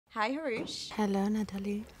Hi, Hrush. Hello,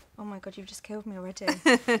 Natalie. Oh my God, you've just killed me already.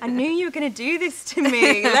 I knew you were going to do this to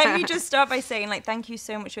me. Let me just start by saying, thank you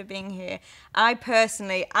so much for being here. I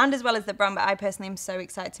personally, and as well as the brand, but I personally am so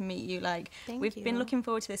excited to meet you. We've been looking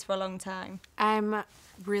forward to this for a long time. I'm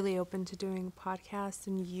really open to doing podcasts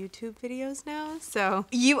and YouTube videos now, so...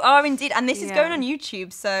 You are indeed, and this is going on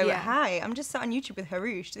YouTube, so hi, I'm just sat on YouTube with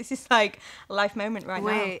Hrush. This is like a life moment now.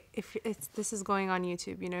 Wait, if this is going on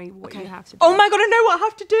YouTube, you know what you have to do. Oh my God, I know what I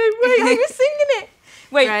have to do. Wait, I was singing it.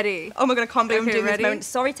 Wait. Ready? Oh my God, I can't believe I'm doing ready? this moment.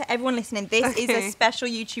 Sorry to everyone listening. This is a special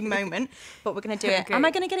YouTube moment, but we're going to do it. Am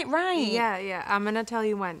I going to get it right? Yeah. I'm going to tell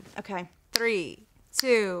you when. Okay. 3,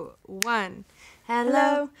 2, 1.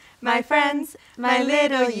 Hello, my friends, my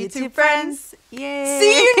little YouTube friends. Yay.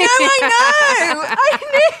 See, you know I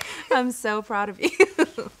knew. I'm so proud of you.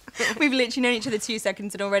 We've literally known each other 2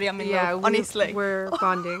 seconds and already I'm in love, honestly. We're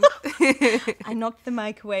bonding. I knocked the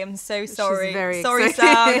mic away. I'm so sorry. She's very sorry,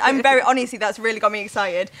 excited. Sound. Honestly, that's really got me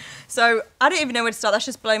excited. So I don't even know where to start. That's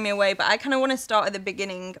just blown me away. But I kind of want to start at the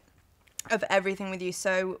beginning of everything with you.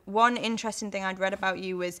 So one interesting thing I'd read about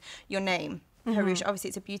you was your name. Hrush, obviously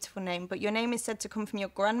it's a beautiful name, but your name is said to come from your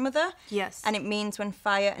grandmother. Yes. And it means when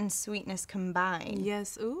fire and sweetness combine.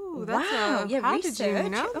 Yes. Ooh, that's wow. how research. did you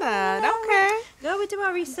know Oh, that? Okay. Go, we do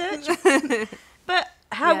our research. But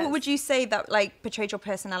how would you say that portrayed your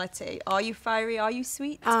personality? Are you fiery? Are you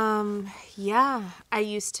sweet? Yeah. I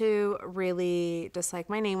used to really dislike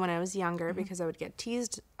my name when I was younger because I would get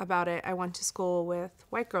teased about it. I went to school with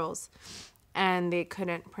white girls and they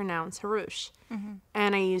couldn't pronounce Hrush.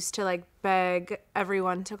 And I used to beg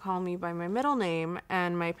everyone to call me by my middle name,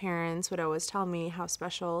 and my parents would always tell me how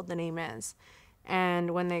special the name is.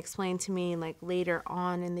 And when they explained to me later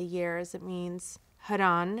on in the years, it means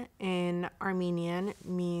Haran in Armenian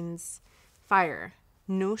means fire.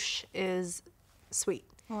 Nush is sweet.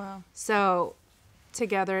 Wow. So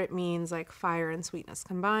together it means fire and sweetness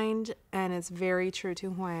combined, and it's very true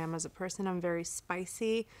to who I am as a person. I'm very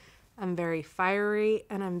spicy. I'm very fiery,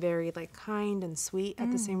 and I'm very kind and sweet at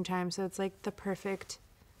the same time. So it's the perfect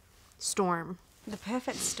storm. The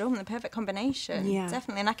perfect storm, the perfect combination. Yeah.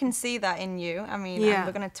 Definitely. And I can see that in you. I mean, Yeah.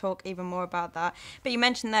 we're going to talk even more about that. But you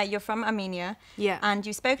mentioned there you're from Armenia. Yeah. And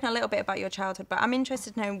you've spoken a little bit about your childhood, but I'm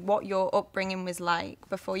interested to know what your upbringing was like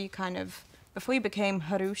before you became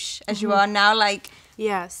Hrush as you are now.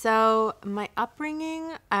 Yeah, so my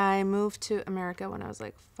upbringing, I moved to America when I was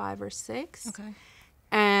 5 or 6. Okay.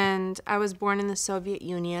 And I was born in the Soviet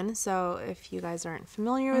Union. So if you guys aren't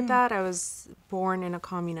familiar with that, I was born in a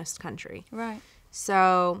communist country. Right.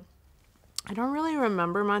 So I don't really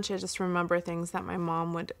remember much. I just remember things that my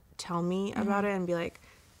mom would tell me about it and be like,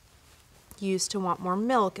 you used to want more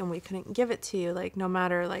milk and we couldn't give it to you. No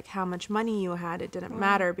matter how much money you had, it didn't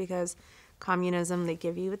matter because communism, they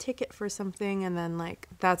give you a ticket for something and then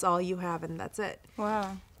that's all you have and that's it.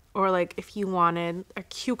 Wow. Or if you wanted a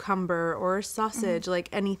cucumber or a sausage,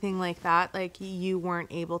 anything like that, you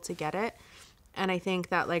weren't able to get it. And I think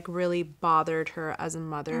that really bothered her as a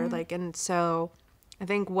mother. And so I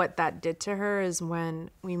think what that did to her is when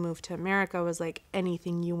we moved to America was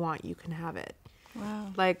anything you want, you can have it.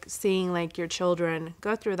 Wow. Seeing your children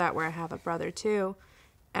go through that, where I have a brother too.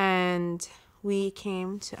 And we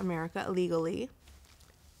came to America illegally.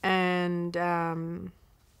 And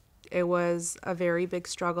it was a very big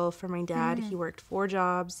struggle for my dad. He worked 4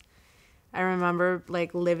 jobs. I remember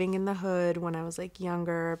living in the hood when I was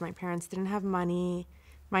younger. My parents didn't have money.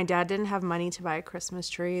 My dad didn't have money to buy a Christmas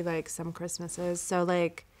tree some Christmases. So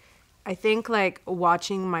I think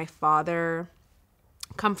watching my father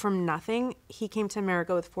come from nothing, he came to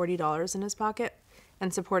America with $40 in his pocket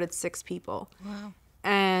and supported 6 people. Wow.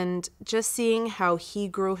 And just seeing how he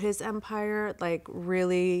grew his empire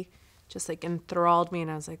really just enthralled me,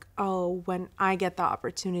 and I was oh, when I get the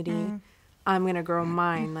opportunity, I'm gonna grow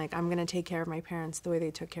mine. I'm gonna take care of my parents the way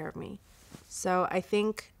they took care of me. So I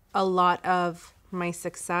think a lot of my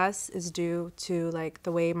success is due to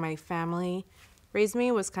the way my family raised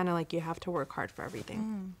me. Was kind of you have to work hard for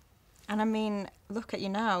everything. And I mean, look at you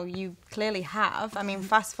now. You clearly have. I mean,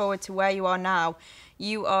 fast forward to where you are now.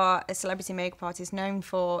 You are a celebrity makeup artist known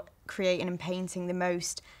for creating and painting the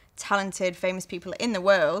most talented, famous people in the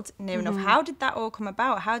world, near enough. How did that all come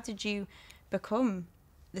about? How did you become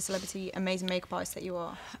the celebrity amazing makeup artist that you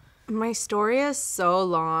are? My story is so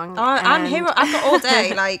long. I'm here. I've got all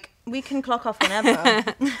day. We can clock off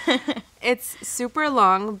whenever. It's super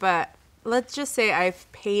long, but let's just say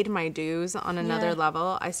I've paid my dues on another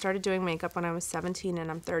level. I started doing makeup when I was 17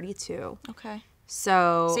 and I'm 32. Okay.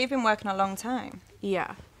 So you've been working a long time.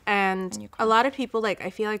 Yeah. And a lot of people,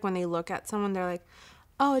 I feel when they look at someone, they're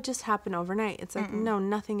oh, it just happened overnight. It's no,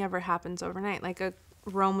 nothing ever happens overnight.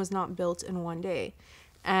 Rome was not built in one day.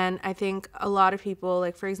 And I think a lot of people,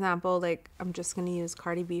 like, for example, like, I'm just going to use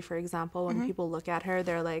Cardi B, for example. When people look at her,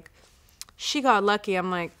 they're like, she got lucky.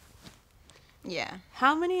 I'm like, yeah.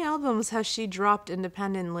 how many albums has she dropped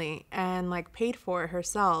independently and, like, paid for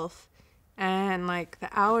herself? And, like, the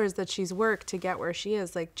hours that she's worked to get where she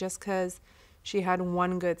is, like, just because she had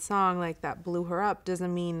one good song, like, that blew her up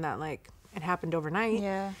doesn't mean that, like, it happened overnight.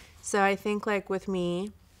 Yeah. So I think, like, with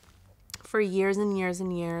me, for years and years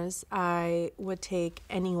and years, I would take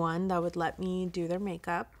anyone that would let me do their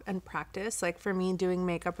makeup and practice. Like, for me, doing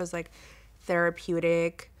makeup was, like,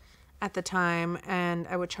 therapeutic at the time. And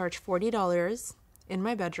I would charge $40 in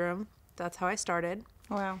my bedroom. That's how I started.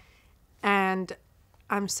 Wow. And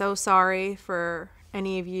I'm so sorry for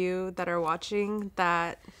any of you that are watching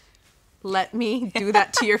that let me do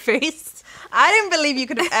that to your face. I didn't believe you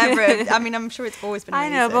could have ever. I mean, I'm sure it's always been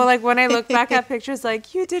amazing. I know, but like when I look back at pictures,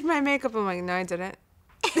 like, you did my makeup. I'm like, no, I didn't.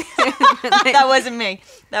 That wasn't me.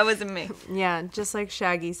 That wasn't me. Yeah, just like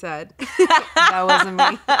Shaggy said. That wasn't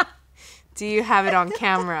me. Do you have it on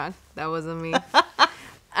camera? That wasn't me.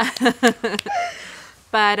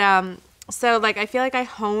 But so like I feel like I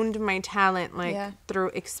honed my talent like through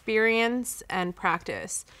experience and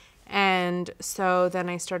practice. And so then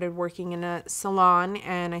I started working in a salon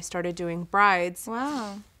and I started doing brides.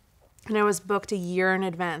 Wow. And I was booked a year in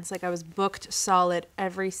advance. Like I was booked solid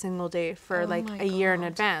every single day for a year in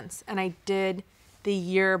advance. And I did the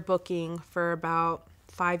year booking for about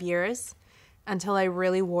 5 years until I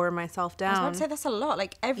really wore myself down. I was about to say that's a lot.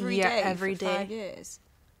 Like every day every for day. 5 years.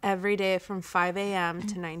 Every day from 5 a.m.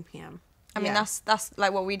 to 9 p.m. I mean, that's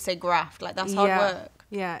like what we'd say graft. Like that's hard work.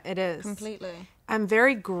 Yeah, it is. Completely. I'm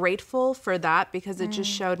very grateful for that because it just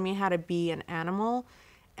showed me how to be an animal.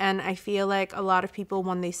 And I feel like a lot of people,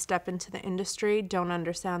 when they step into the industry, don't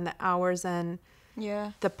understand the hours and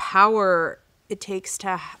the power it takes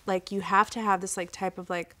to, like, you have to have this, like, type of,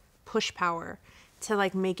 like, push power to,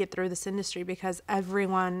 like, make it through this industry because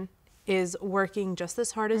everyone is working just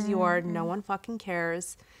as hard as you are. No one fucking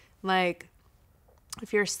cares. Like,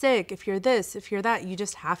 if you're sick, if you're this, if you're that, you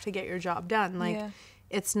just have to get your job done. Like,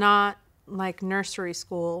 it's not like nursery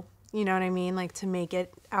school, you know what I mean? Like to make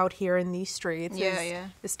it out here in these streets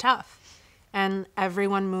is tough. And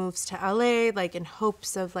everyone moves to LA like in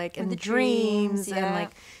hopes of like in dreams and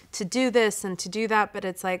like to do this and to do that. But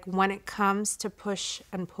it's like when it comes to push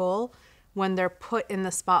and pull, when they're put in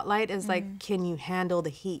the spotlight is like, can you handle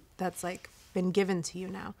the heat that's like been given to you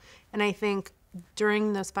now? And I think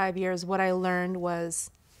during those 5 years, what I learned was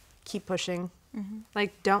keep pushing.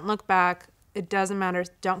 Like, don't look back. It doesn't matter.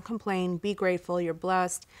 Don't complain. Be grateful. You're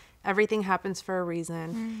blessed. Everything happens for a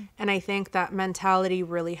reason. And I think that mentality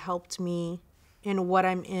really helped me in what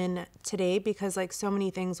I'm in today because, like, so many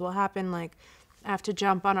things will happen. Like, I have to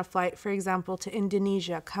jump on a flight, for example, to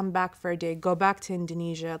Indonesia, come back for a day, go back to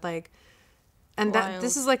Indonesia. Like, and that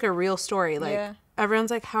this is, like, a real story. Like,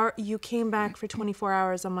 everyone's like, how you came back for 24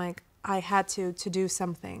 hours? I'm like, I had to do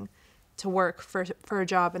something. To work for a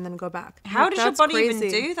job and then go back. How like, does your body even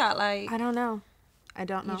do that? Like I don't know.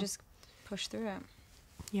 You just push through it.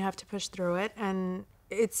 You have to push through it, and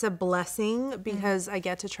it's a blessing because I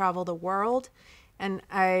get to travel the world, and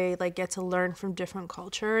I like get to learn from different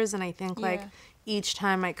cultures. And I think like each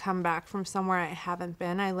time I come back from somewhere I haven't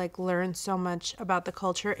been, I like learn so much about the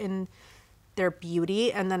culture in their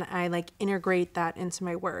beauty, and then I like integrate that into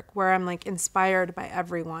my work where I'm like inspired by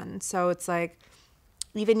everyone. So it's like.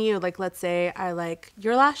 Even you, like, let's say I like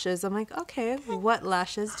your lashes. I'm like, okay, what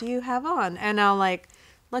lashes do you have on? And I'll, like,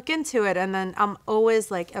 look into it. And then I'm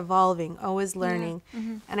always, like, evolving, always learning.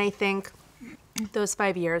 And I think those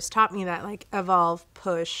 5 years taught me that, like, evolve,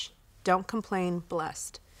 push, don't complain,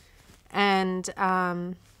 blessed. And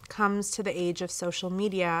comes to the age of social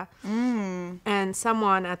media. And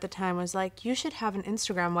someone at the time was like, you should have an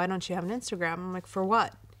Instagram. Why don't you have an Instagram? I'm like, for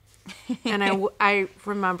what? And I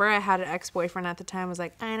remember I had an ex-boyfriend at the time was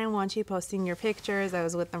like, I don't want you posting your pictures. I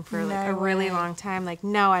was with them for like a really long time. Like,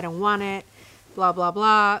 no, I don't want it. Blah, blah,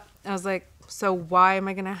 blah. I was like, so why am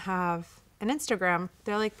I going to have an Instagram?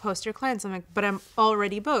 They're like, post your clients. I'm like, but I'm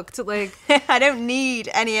already booked. Like, I don't need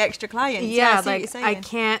any extra clients. Yeah, like I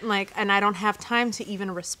can't like, and I don't have time to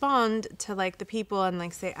even respond to like the people and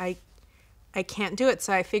like say, I can't do it.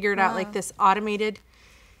 So I figured out like this automated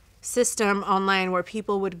system online where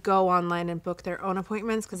people would go online and book their own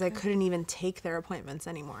appointments because I couldn't even take their appointments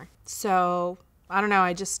anymore. So I don't know,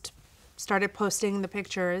 I just started posting the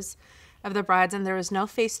pictures of the brides, and there was no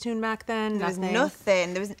Facetune back then. There was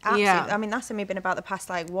nothing. There was absolutely, I mean, that's only been about the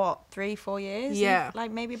past like what, 3-4 years? Yeah.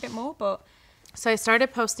 Like maybe a bit more, but. So I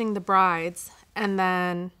started posting the brides, and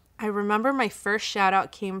then I remember my first shout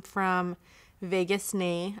out came from Vegas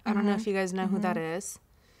Nay. I don't know if you guys know who that is.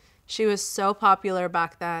 She was so popular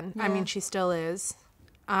back then. I mean, she still is.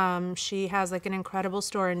 She has like an incredible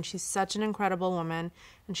story, and she's such an incredible woman,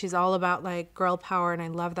 and she's all about like girl power, and I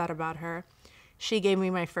love that about her. She gave me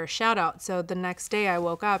my first shout out. So the next day I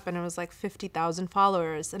woke up and it was like 50,000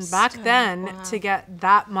 followers. And back then, to get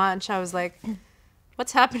that much, I was like,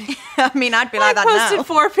 what's happening? I mean, I'd be like that I posted now.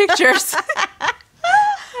 4 pictures.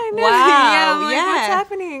 I know. Wow. Yeah, I'm like, Yeah. what's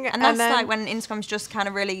happening? And that's then, like when Instagram's just kind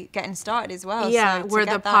of really getting started as well. yeah, so where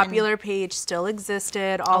get the that popular page still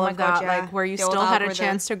existed, all my of God, that, yeah. like where you The old still had a algorithm.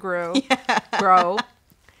 chance to grow.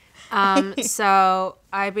 So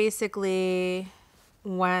I basically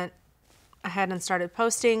went ahead and started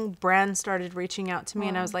posting. Brands started reaching out to me,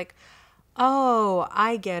 and I was like, oh,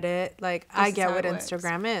 I get it. Like, I is get how what it works.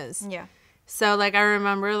 Instagram is. Yeah. So, like, I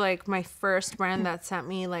remember, like, my first brand that sent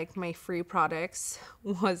me, like, my free products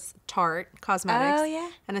was Tarte Cosmetics. Oh, yeah?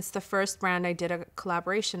 And it's the first brand I did a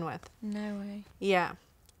collaboration with. No way. Yeah.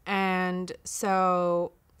 And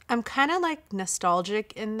so I'm kind of, like,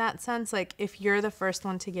 nostalgic in that sense. Like, if you're the first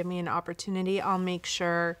one to give me an opportunity, I'll make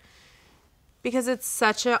sure, because it's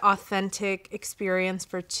such an authentic experience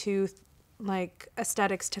for two like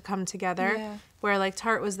aesthetics to come together. Yeah. Where like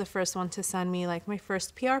Tarte was the first one to send me like my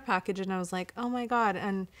first PR package, and I was like, oh my God.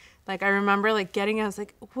 And like I remember like getting it, I was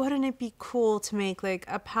like, wouldn't it be cool to make like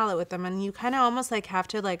a palette with them? And you kind of almost like have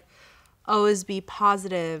to like always be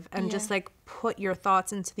positive and just like put your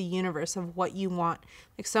thoughts into the universe of what you want.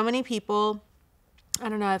 Like so many people, I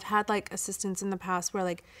don't know, I've had like assistants in the past where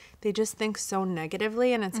like they just think so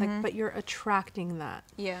negatively, and it's like, but you're attracting that.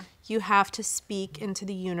 Yeah. You have to speak into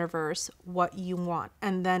the universe what you want,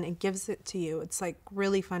 and then it gives it to you. It's like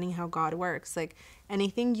really funny how God works. Like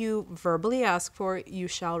anything you verbally ask for, you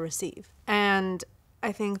shall receive. And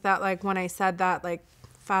I think that like when I said that, like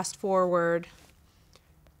fast forward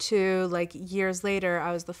to like years later,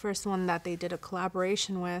 I was the first one that they did a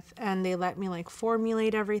collaboration with, and they let me like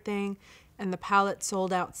formulate everything. And the palette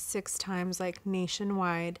sold out 6 times, like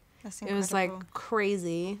nationwide. That's It was like incredible.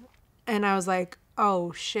 crazy. And I was like,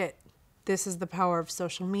 oh shit, this is the power of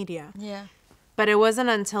social media. Yeah. But it wasn't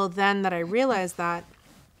until then that I realized that.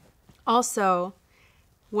 Also,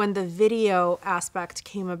 when the video aspect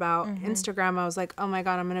came about, Instagram, I was like, oh my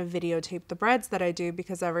God, I'm going to videotape the breads that I do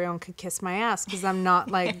because everyone could kiss my ass. Because I'm not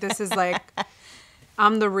like, this is like,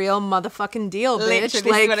 I'm the real motherfucking deal, bitch. Literally, this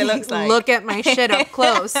is what it looks like. Look at my shit up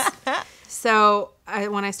close. So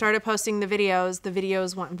when I started posting the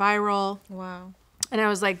videos went viral. Wow. And I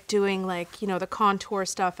was like doing like, you know, the contour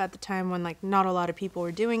stuff at the time when like not a lot of people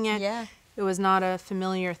were doing it. Yeah. It was not a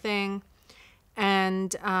familiar thing.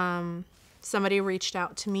 And somebody reached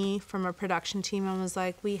out to me from a production team and was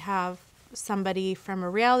like, we have somebody from a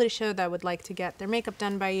reality show that would like to get their makeup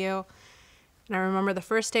done by you. And I remember the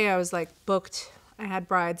first day I was like booked. I had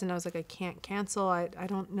brides and I was like, I can't cancel. I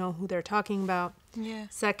don't know who they're talking about. Yeah.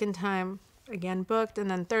 Second time, again booked.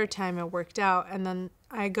 And then third time it worked out. And then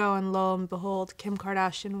I go and lo and behold, Kim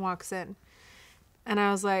Kardashian walks in. And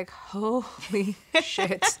I was like, holy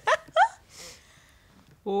shit.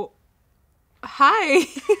 Well, hi.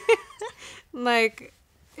 Like,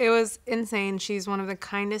 it was insane. She's one of the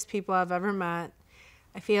kindest people I've ever met.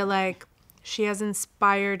 I feel like she has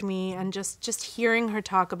inspired me, and just hearing her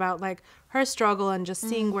talk about like her struggle and just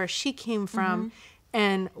seeing where she came from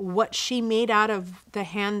and what she made out of the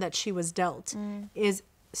hand that she was dealt is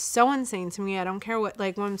so insane to me. I don't care what,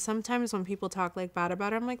 like sometimes when people talk like bad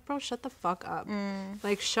about her, I'm like, bro, shut the fuck up.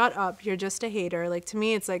 Like, shut up. You're just a hater. Like, to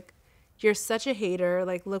me, it's like, you're such a hater.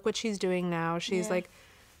 Like, look what she's doing now. She's like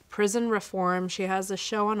prison reform. She has a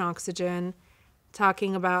show on Oxygen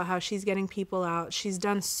talking about how she's getting people out. She's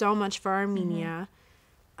done so much for Armenia.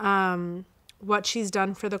 What she's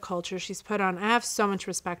done for the culture she's put on. I have so much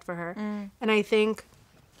respect for her. And I think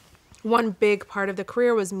one big part of the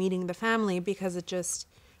career was meeting the family, because it just,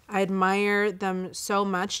 I admire them so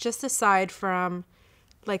much, just aside from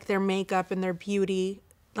like their makeup and their beauty.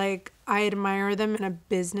 Like, I admire them in a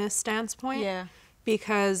business standpoint. Yeah.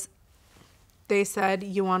 Because they said,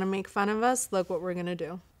 you want to make fun of us? Look what we're going to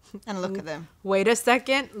do. And look at them. Wait a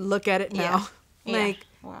second, look at it now. Yeah. Like,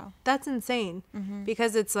 wow. that's insane.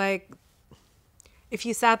 Because it's like, if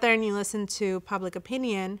you sat there and you listened to public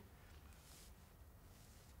opinion,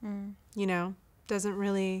 you know, doesn't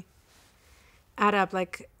really add up.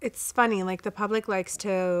 Like, it's funny. Like, the public likes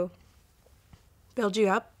to build you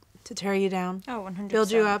up to tear you down. Oh, 100%.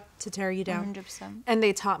 Build you up to tear you down. 100%. And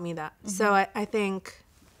they taught me that. So I think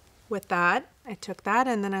with that, I took that,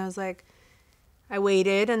 and then I was like, I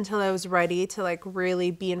waited until I was ready to like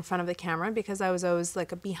really be in front of the camera, because I was always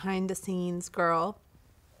like a behind the scenes girl.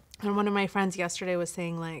 And one of my friends yesterday was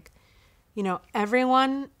saying like, you know,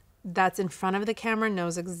 everyone that's in front of the camera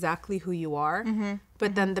knows exactly who you are.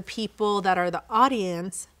 But then the people that are the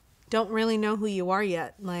audience don't really know who you are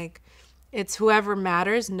yet. Like, it's whoever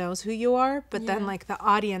matters knows who you are, but then like the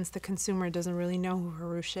audience, the consumer doesn't really know who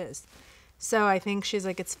Hrush is. So I think she's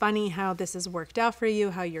like, it's funny how this has worked out for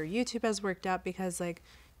you, how your YouTube has worked out, because like,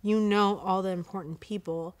 you know all the important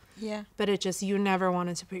people. Yeah. But it just, you never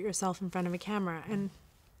wanted to put yourself in front of a camera. And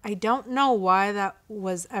I don't know why that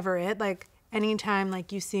was ever it. Like, anytime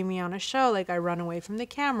like you see me on a show, like I run away from the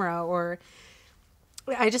camera, or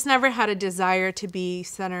I just never had a desire to be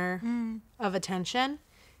center of attention,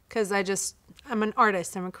 because I'm an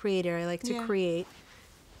artist, I'm a creator, I like to create.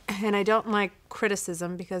 And I don't like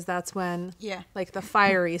criticism, because that's when like the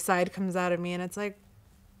fiery side comes out of me, and it's like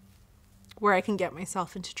where I can get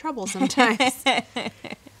myself into trouble sometimes.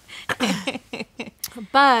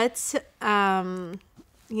 But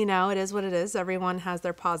you know, it is what it is. Everyone has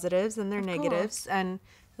their positives and their negatives, and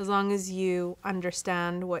as long as you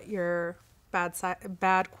understand what your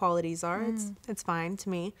bad qualities are, it's fine to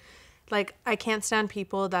me. Like, I can't stand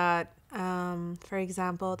people that for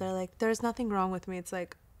example, they're like, there's nothing wrong with me. It's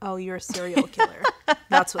like, oh, you're a serial killer.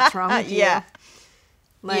 That's what's wrong with you.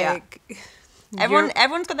 Like,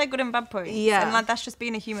 everyone's got their good and bad points. Yeah. And like, that's just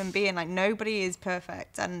being a human being. Like, nobody is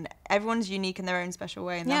perfect, and everyone's unique in their own special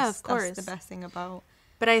way. And that's the best thing about.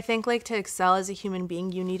 But I think like to excel as a human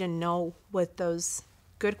being, you need to know what those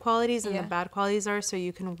good qualities and the bad qualities are, so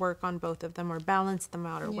you can work on both of them or balance them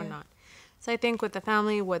out or whatnot. So I think with the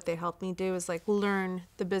family, what they helped me do is like learn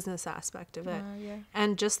the business aspect of it.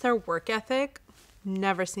 And just their work ethic.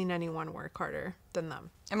 Never seen anyone work harder than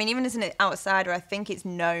them. I mean, even as an outsider, I think it's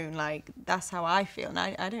known, like, that's how I feel. And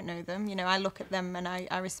I don't know them. You know, I look at them and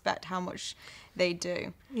I respect how much they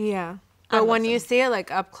do. Yeah. But when you see it,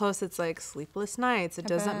 like, up close, it's like sleepless nights. It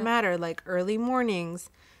doesn't matter. Like, early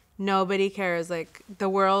mornings, nobody cares. Like, the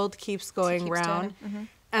world keeps going round.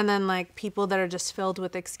 And then, like, people that are just filled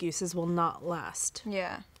with excuses will not last.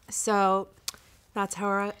 Yeah. So that's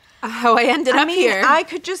how I ended up here. I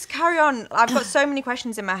could just carry on. I've got so many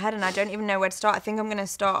questions in my head and I don't even know where to start. I think I'm going to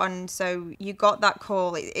start on, so you got that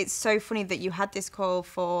call. It's so funny that you had this call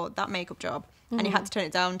for that makeup job and you had to turn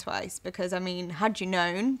it down twice, because, I mean, had you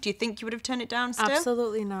known, do you think you would have turned it down still?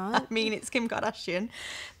 Absolutely not. I mean, it's Kim Kardashian.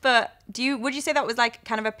 But would you say that was like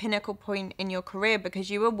kind of a pinnacle point in your career, because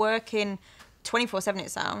you were working 24/7,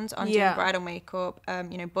 it sounds, on doing bridal makeup,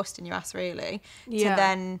 you know, busting your ass really, to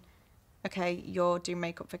then, okay, you're doing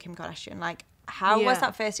makeup for Kim Kardashian. Like, how was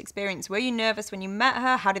that first experience? Were you nervous when you met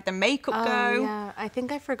her? How did the makeup go? Yeah, I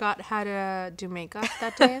think I forgot how to do makeup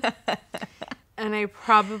that day. And I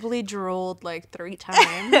probably drooled like 3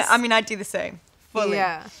 times. I mean, I do the same. Fully.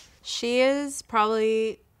 Yeah. She is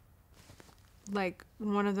probably like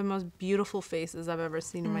one of the most beautiful faces I've ever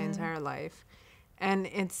seen in my entire life. And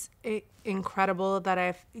it's incredible that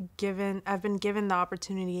I've been given the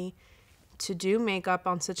opportunity to do makeup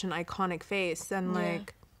on such an iconic face, and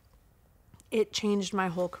like it changed my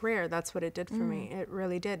whole career. That's what it did for me. It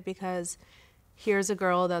really did, because here's a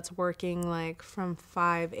girl that's working like from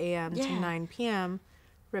 5 a.m. to 9 p.m.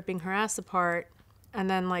 ripping her ass apart, and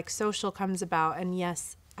then like social comes about, and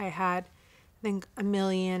yes, I had I think 1.5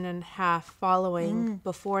 million following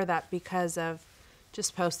before that, because of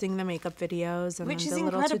just posting the makeup videos and which the is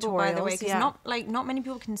little incredible, tutorials. by the way, because not many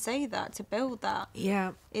people can say that. To build that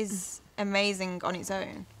is amazing on its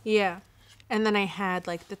own. And then I had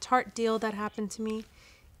like the Tarte deal that happened to me.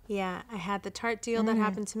 I had the Tarte deal that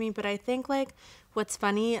happened to me. But I think like what's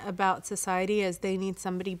funny about society is they need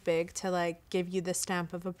somebody big to like give you the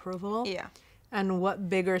stamp of approval. And what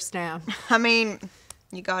bigger stamp? I mean,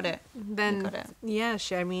 you got it.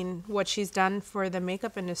 I mean, what she's done for the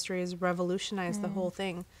makeup industry is revolutionized the whole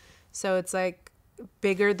thing. So it's like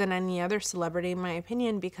bigger than any other celebrity, in my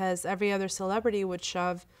opinion, because every other celebrity would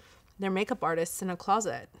shove their makeup artists in a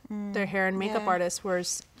closet. Their hair and makeup artists were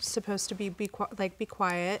supposed to be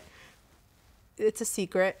quiet. It's a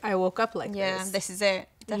secret. I woke up like this. Yeah, this is it.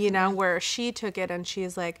 Definitely. You know, where she took it and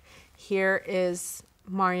she's like, here is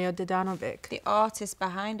Mario Dodanovic, the artist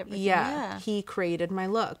behind everything. He created my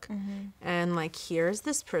look. And like, here's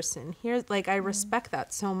this person. Here's like, I respect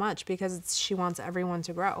that so much, because she wants everyone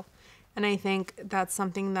to grow. And I think that's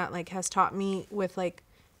something that like has taught me with like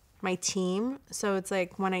my team. So it's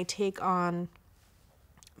like when I take on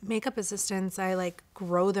makeup assistants, I like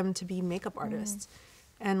grow them to be makeup artists.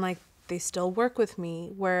 And like they still work with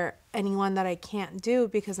me, where anyone that I can't do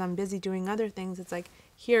because I'm busy doing other things, it's like,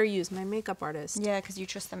 here, use my makeup artist. Yeah, because you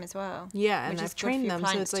trust them as well. Yeah, and I've trained them,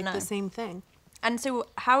 so it's like the same thing. And so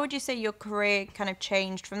how would you say your career kind of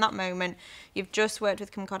changed from that moment? You've just worked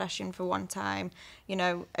with Kim Kardashian for one time. You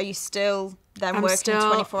know, are you still then working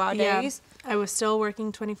 24-hour days? I was still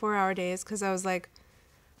working 24-hour days because I was like,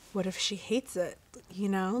 what if she hates it? You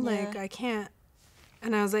know, like I can't.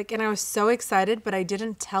 And I was like, and I was so excited, but I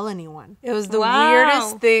didn't tell anyone. It was the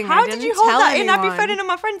weirdest thing. How did you hold that in? I'd be phoning on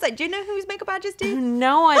my friends like, do you know whose makeup artist do?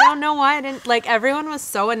 No, I don't know why I didn't. Like, everyone was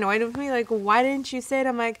so annoyed with me. Like, why didn't you say it?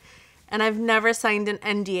 I'm like, and I've never signed an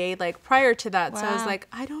NDA like prior to that. So I was like,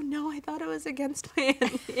 I don't know. I thought it was against my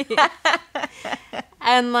NDA.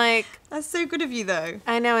 And like, that's so good of you though.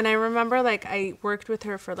 I know. And I remember like I worked with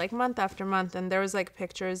her for like month after month, and there was like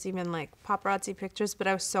pictures, even like paparazzi pictures, but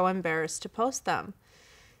I was so embarrassed to post them.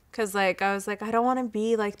 Cause like, I was like, I don't want to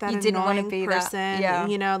be like that annoying person,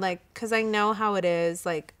 you know, like, cause I know how it is,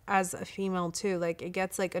 like as a female too, like it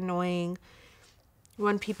gets like annoying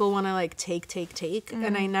when people want to like take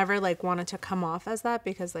and I never like wanted to come off as that,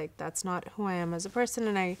 because like that's not who I am as a person.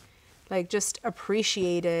 And I like just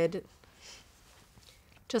appreciated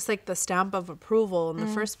just like the stamp of approval in the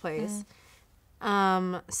first place.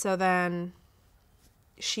 So then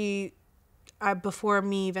before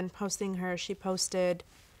me even posting her, she posted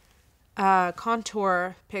a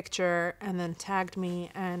contour picture and then tagged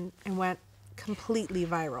me, and it went completely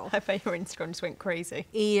viral. I bet your Instagram just went crazy.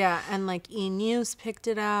 Yeah, and like E! News picked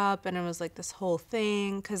it up, and it was like this whole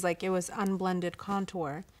thing, because like it was unblended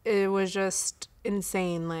contour. It was just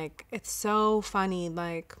insane. Like, it's so funny,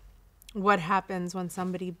 like what happens when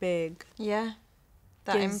somebody big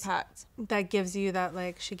impact that gives you that,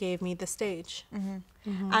 like, she gave me the stage.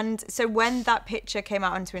 And so when that picture came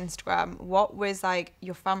out onto Instagram, what was like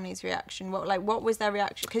your family's reaction? What was their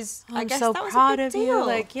reaction? Because I guess so that was proud a big of deal. you.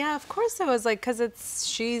 Like, yeah, of course I was, like, because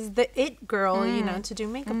she's the it girl, you know, to do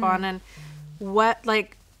makeup on. And what,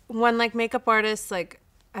 like, when like makeup artists, like,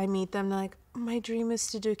 I meet them, they're like, my dream is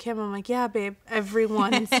to do Kim. I'm like, yeah, babe,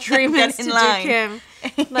 everyone's dream is to do Kim.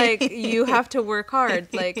 Like, you have to work hard.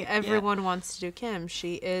 Like, everyone wants to do Kim.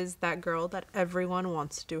 She is that girl that everyone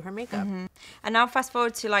wants to do her makeup. And now fast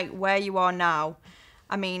forward to like where you are now.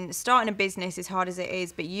 I mean, starting a business, as hard as it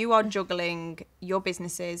is, but you are juggling your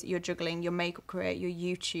businesses, you're juggling your makeup career, your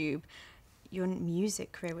YouTube, your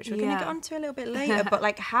music career, which we're going to get onto a little bit later. But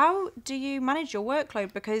like, how do you manage your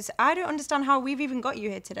workload? Because I don't understand how we've even got you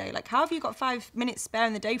here today. Like, how have you got 5 minutes spare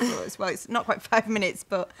in the day for us? Well, it's not quite 5 minutes,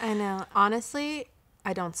 but I know. Honestly,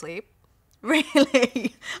 I don't sleep.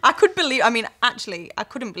 Really? I couldn't believe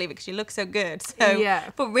it because you look so good. So, yeah.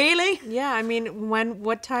 But really? Yeah, I mean,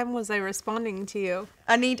 what time was I responding to you?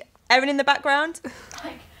 I need Erin in the background.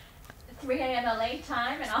 Like 3 a.m. LA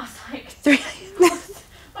time, and I was like, 3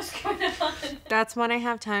 what's going on? That's when I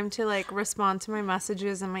have time to like respond to my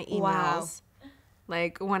messages and my emails. Wow.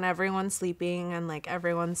 Like when everyone's sleeping and like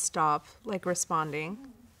everyone's stop like responding.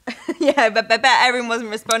 Yeah, but I bet Erin wasn't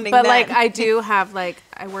responding But then. like I do have like,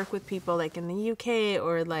 I work with people like in the UK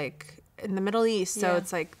or like in the Middle East, so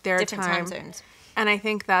it's like their different time zones. And I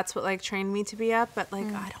think that's what like trained me to be up. But like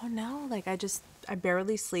I don't know, like I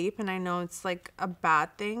barely sleep, and I know it's like a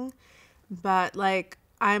bad thing, but like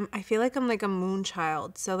I feel like I'm like a moon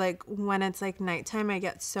child. So like when it's like nighttime, I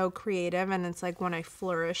get so creative, and it's like when I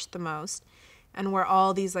flourish the most, and where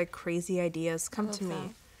all these like crazy ideas come to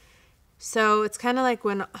me. So it's kind of like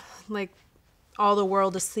when like all the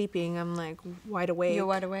world is sleeping, I'm like wide awake. You're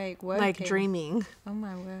wide awake, working. Like dreaming. Oh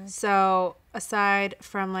my word. So aside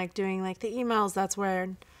from like doing like the emails, that's where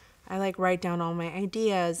I like write down all my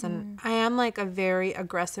ideas, and I am like a very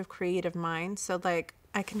aggressive creative mind. So like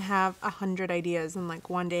I can have 100 ideas in like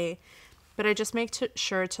one day, but I just make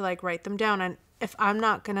sure to like write them down. And if I'm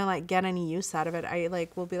not gonna like get any use out of it, I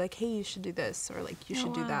like will be like, hey, you should do this, or like you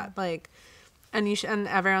should do that, like, and you should. And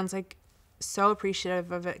everyone's like so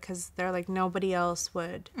appreciative of it, because they're like, nobody else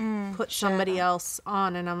would put somebody else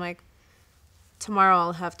on, and I'm like, tomorrow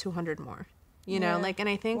I'll have 200 more, you know, like. And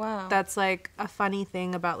I think that's like a funny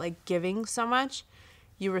thing about like giving so much,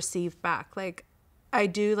 you receive back. Like I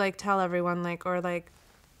do like tell everyone, like, or like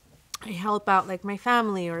I help out like my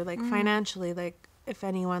family, or like financially, like if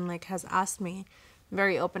anyone like has asked me, I'm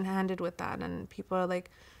very open-handed with that, and people are like,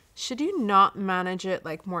 should you not manage it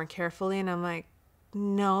like more carefully? And I'm like,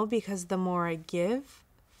 no, because the more I give,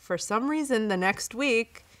 for some reason the next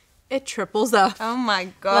week it triples up. Oh my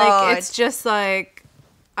god. Like it's just like,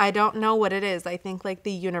 I don't know what it is. I think like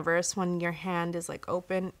the universe, when your hand is like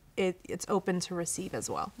open, it's open to receive as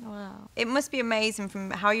well. Wow. It must be amazing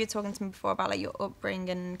from how you were talking to me before about like your upbringing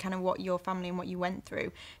and kind of what your family and what you went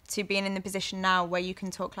through, to being in the position now where you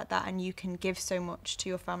can talk like that and you can give so much to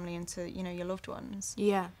your family and to, you know, your loved ones.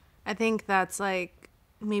 Yeah. I think that's like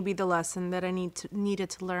maybe the lesson that I needed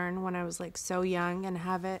to learn when I was like so young, and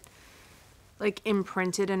have it like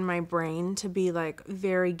imprinted in my brain to be like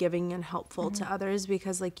very giving and helpful to others,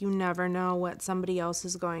 because like you never know what somebody else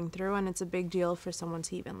is going through, and it's a big deal for someone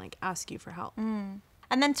to even like ask you for help. And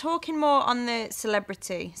then talking more on the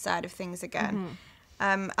celebrity side of things again,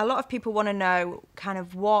 a lot of people want to know kind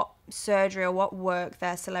of what surgery or what work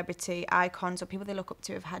their celebrity icons or people they look up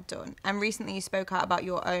to have had done. And recently you spoke out about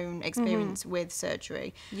your own experience with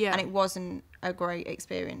surgery. Yeah. And it wasn't a great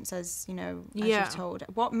experience, as you know, as Yeah. you've told.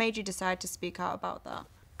 What made you decide to speak out about that?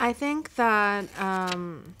 I think that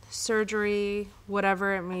surgery,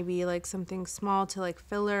 whatever it may be, like something small to like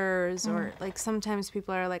fillers, or like sometimes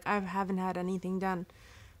people are like, I haven't had anything done.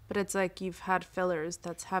 But it's like you've had fillers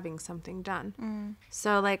that's having something done.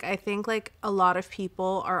 So like I think like a lot of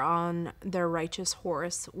people are on their righteous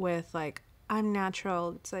horse with like, I'm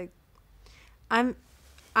natural. It's like I'm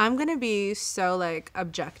gonna be so like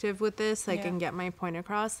objective with this, like, and get my point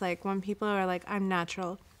across. Like when people are like, I'm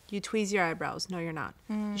natural, you tweeze your eyebrows, no you're not.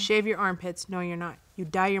 You shave your armpits, no you're not. You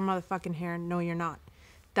dye your motherfucking hair, no you're not.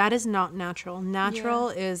 That is not natural. Natural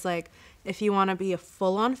is like if you want to be a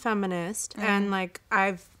full-on feminist, and like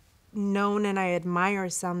I've known and I admire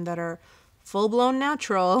some that are full-blown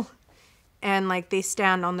natural, and like they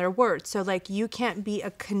stand on their word. So like you can't be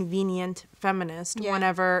a convenient feminist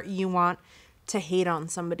whenever you want to hate on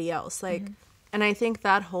somebody else. Like, and I think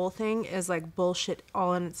that whole thing is like bullshit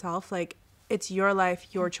all in itself. Like it's your life,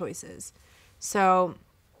 your choices. So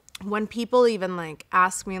when people even like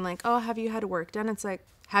ask me like, oh, have you had work done? It's like,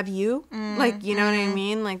 have you? Like, you know what I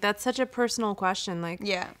mean? Like that's such a personal question. Like,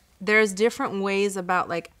 there's different ways about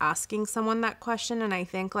like asking someone that question. And I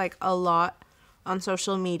think like a lot on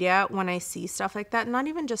social media when I see stuff like that, not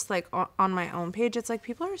even just like on my own page, it's like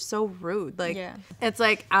people are so rude. Like it's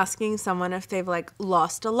like asking someone if they've like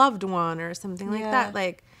lost a loved one or something like that.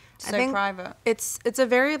 Like so I think private. It's a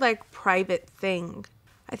very like private thing.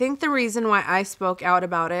 I think the reason why I spoke out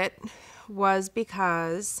about it was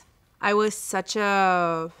because I was such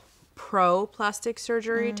a pro plastic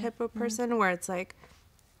surgery type of person, where it's like,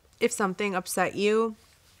 if something upset you,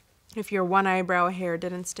 if your one eyebrow hair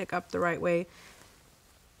didn't stick up the right way,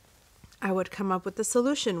 I would come up with the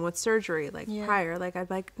solution with surgery, like prior. Like I'd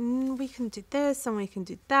be like, we can do this and we can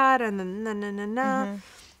do that, and then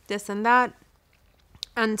this and that,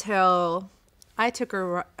 until I took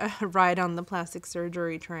a ride on the plastic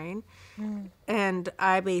surgery train, and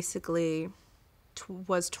I basically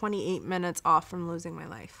was 28 minutes off from losing my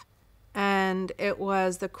life. And it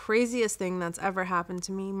was the craziest thing that's ever happened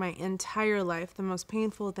to me my entire life, the most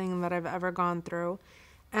painful thing that I've ever gone through.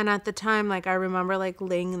 And at the time, like, I remember, like,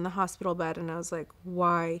 laying in the hospital bed, and I was like,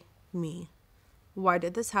 why me? Why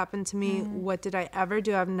did this happen to me? What did I ever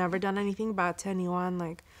do? I've never done anything bad to anyone.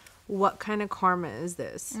 Like, what kind of karma is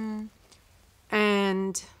this?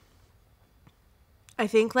 And I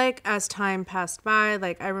think, like, as time passed by,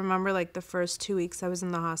 like, I remember, like, the first 2 weeks I was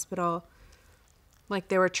in the hospital, like,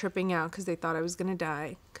 they were tripping out because they thought I was going to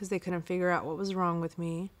die, because they couldn't figure out what was wrong with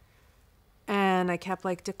me. And I kept,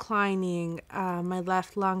 like, declining. My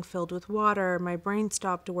left lung filled with water. My brain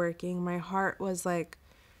stopped working. My heart was, like,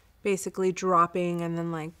 basically dropping and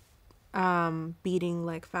then, like, beating,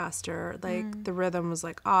 like, faster. Like, the rhythm was,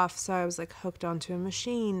 like, off. So I was, like, hooked onto a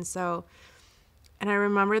machine. So, and I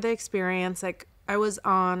remember the experience, like, I was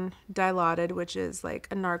on Dilaudid, which is, like,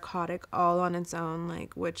 a narcotic all on its own,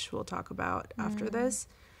 like, which we'll talk about after this.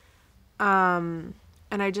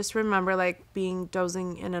 And I just remember, like,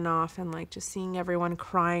 dozing in and off, and, like, just seeing everyone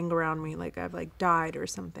crying around me like I've, like, died or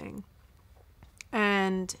something.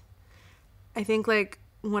 And I think, like,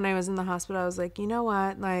 when I was in the hospital, I was like, you know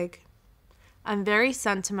what? Like, I'm very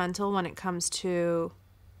sentimental when it comes to,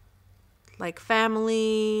 like,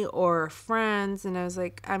 family or friends. And I was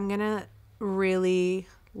like, I'm going to really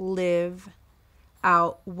live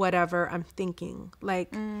out whatever I'm thinking.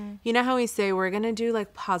 Like, you know how we say we're gonna do,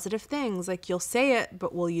 like, positive things, like, you'll say it,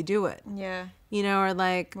 but will you do it? You know, or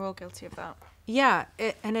like, We're all guilty of that.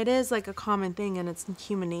 And it is, like, a common thing, and it's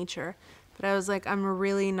human nature. But I was like, I'm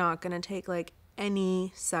really not gonna take, like,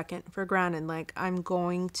 any second for granted. Like, I'm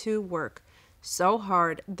going to work so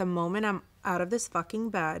hard the moment I'm out of this fucking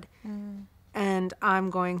bed, and I'm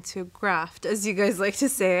going to graft, as you guys like to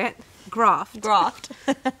say it. Graft.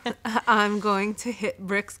 I'm going to hit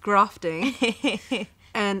bricks grafting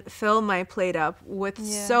and fill my plate up with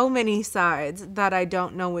so many sides that I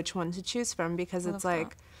don't know which one to choose from, because it's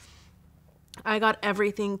like, I got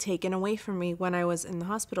everything taken away from me when I was in the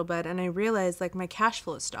hospital bed, and I realized, like, my cash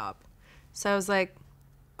flow stopped. So I was like,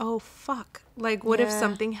 oh, fuck. Like, what if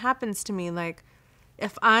something happens to me? Like,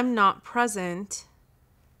 if I'm not present,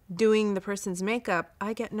 doing the person's makeup,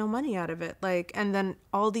 I get no money out of it. Like, and then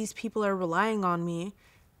all these people are relying on me.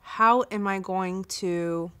 How am I going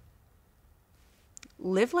to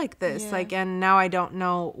live like this? Yeah. Like, and now I don't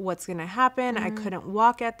know what's going to happen. I couldn't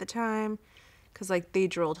walk at the time because, like, they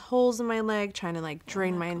drilled holes in my leg trying to, like,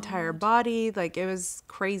 drain my entire body. Like, it was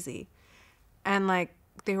crazy. And, like,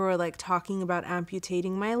 they were, like, talking about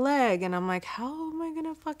amputating my leg. And I'm like, how am I going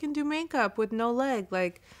to fucking do makeup with no leg?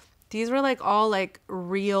 Like, these were, like, all, like,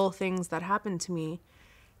 real things that happened to me.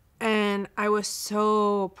 And I was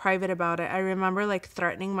so private about it. I remember, like,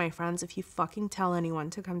 threatening my friends, if you fucking tell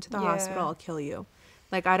anyone to come to the hospital, I'll kill you.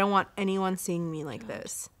 Like, I don't want anyone seeing me like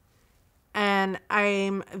this. And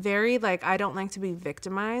I'm very, like, I don't like to be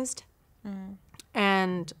victimized.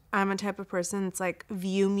 And I'm a type of person that's, like,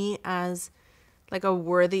 view me as, like, a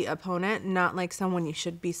worthy opponent, not, like, someone you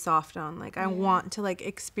should be soft on. Like, I want to, like,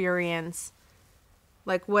 experience,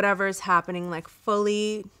 like, whatever's happening, like,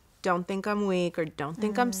 fully. Don't think I'm weak or don't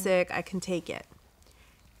think I'm sick. I can take it.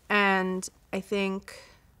 And I think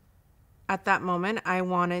at that moment, I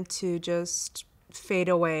wanted to just fade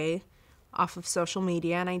away off of social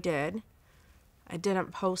media, and I did. I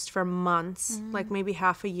didn't post for months, like maybe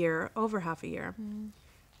over half a year.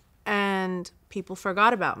 And people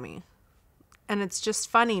forgot about me. And it's just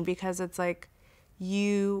funny because it's like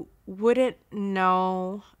you wouldn't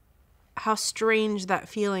know how strange that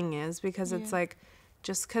feeling is because it's like,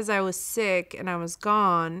 just because I was sick and I was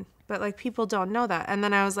gone, but, like, people don't know that. And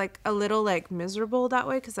then I was, like, a little, like, miserable that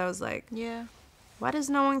way because I was like, why does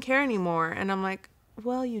no one care anymore? And I'm like,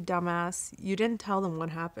 well, you dumbass, you didn't tell them what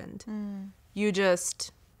happened. You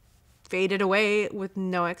just faded away with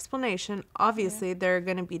no explanation. Obviously, they're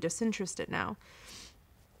going to be disinterested now.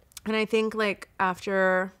 And I think, like,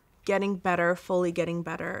 after getting better, fully getting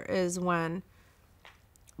better, is when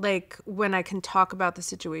I can talk about the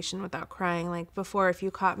situation without crying. Like, before, if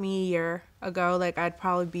you caught me a year ago, like, I'd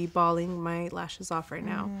probably be bawling my lashes off right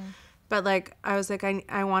now. But, like, I was like,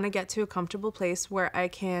 I want to get to a comfortable place where I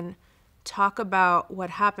can talk about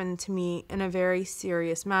what happened to me in a very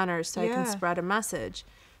serious manner so I can spread a message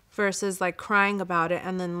versus, like, crying about it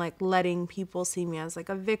and then, like, letting people see me as, like,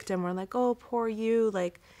 a victim or, like, oh, poor you.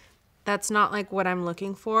 Like, that's not, like, what I'm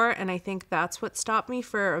looking for. And I think that's what stopped me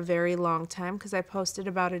for a very long time because I posted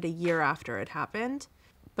about it a year after it happened.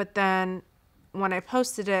 But then when I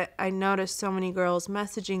posted it, I noticed so many girls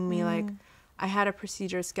messaging me like, I had a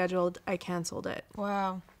procedure scheduled, I canceled it.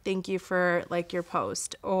 Wow. Thank you for, like, your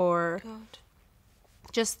post. Or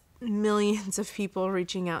just millions of people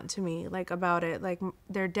reaching out to me, like, about it. Like,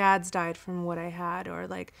 their dads died from what I had, or,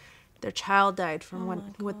 like, their child died from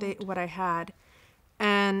what I had.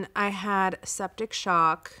 And I had septic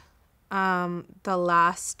shock.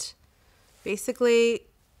 Basically,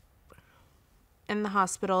 in the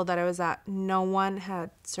hospital that I was at, no one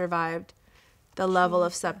had survived the level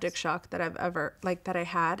of septic shock that I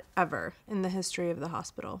had ever in the history of the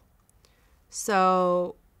hospital.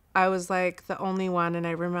 So I was, like, the only one. And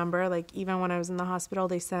I remember, like, even when I was in the hospital,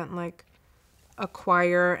 they sent, like, a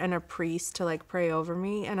choir and a priest to, like, pray over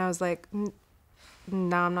me. And I was like,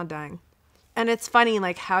 no, I'm not dying. And it's funny,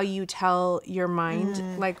 like, how you tell your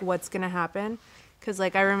mind, like, what's going to happen. Because,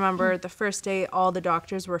 like, I remember the first day, all the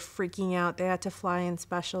doctors were freaking out. They had to fly in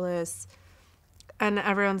specialists. And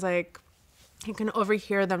everyone's like, you can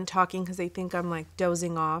overhear them talking because they think I'm, like,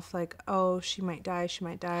 dozing off. Like, oh, she might die.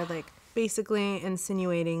 Like, basically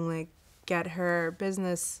insinuating, like, get her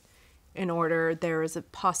business in order. There is a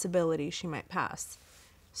possibility she might pass.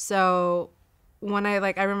 So when I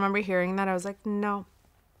remember hearing that, I was like, no,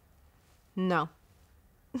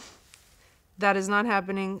 that is not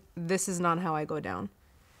happening. This is not how I go down.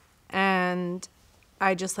 And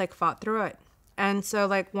I just, like, fought through it. And so,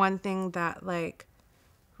 like, one thing that, like,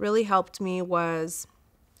 really helped me was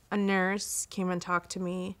a nurse came and talked to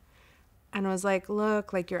me and was like,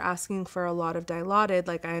 look, like, you're asking for a lot of Dilaudid.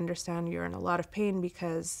 Like, I understand you're in a lot of pain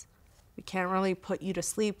because we can't really put you to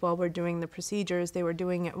sleep while we're doing the procedures. They were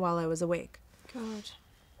doing it while I was awake. God.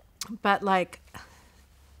 But, like,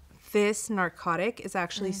 this narcotic is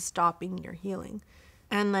actually stopping your healing.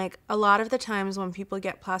 And, like, a lot of the times when people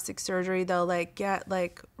get plastic surgery, they'll, like, get,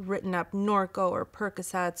 like, written up Norco or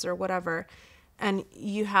Percocets or whatever. And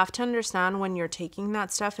you have to understand when you're taking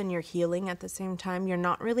that stuff and you're healing at the same time, you're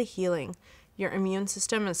not really healing. Your immune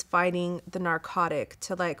system is fighting the narcotic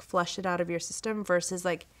to, like, flush it out of your system versus,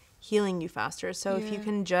 like, healing you faster. So if you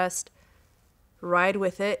can just ride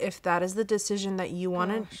with it, if that is the decision that you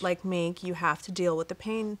want to, like, make, you have to deal with the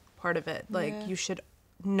pain part of it. Like, you should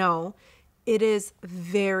know it is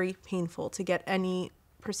very painful to get any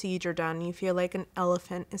procedure done, you feel like an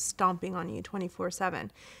elephant is stomping on you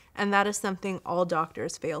 24/7. And that is something all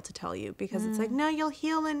doctors fail to tell you, because it's like, no, you'll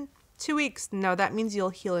heal in 2 weeks. No, that means you'll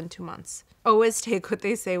heal in 2 months. Always take what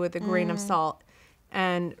they say with a grain of salt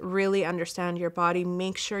and really understand your body.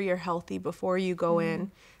 Make sure you're healthy before you go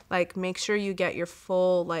in. Like, make sure you get your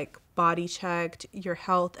full, like, body checked, your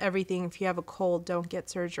health, everything. If you have a cold, don't get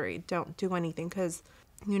surgery. Don't do anything, because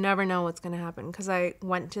you never know what's going to happen. Because I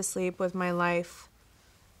went to sleep with my life,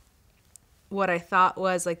 what I thought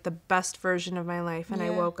was, like, the best version of my life, and I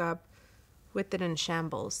woke up with it in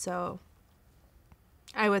shambles. So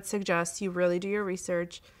I would suggest you really do your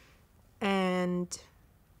research, and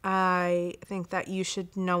I think that you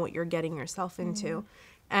should know what you're getting yourself into.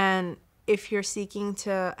 And if you're seeking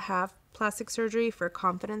to have plastic surgery for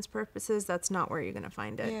confidence purposes, that's not where you're going to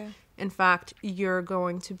find it. Yeah. In fact, you're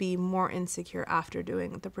going to be more insecure after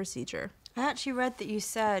doing the procedure. I actually read that you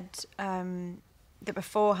said that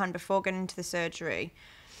beforehand, before getting into the surgery,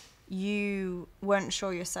 you weren't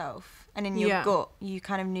sure yourself. And in your gut, you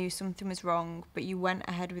kind of knew something was wrong, but you went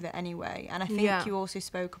ahead with it anyway. And I think you also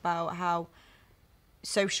spoke about how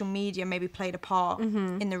social media maybe played a part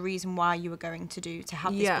in the reason why you were going to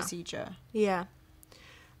have this procedure. Yeah.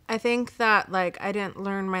 I think that, like, I didn't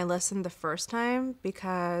learn my lesson the first time,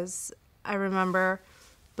 because I remember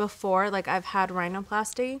before, like, I've had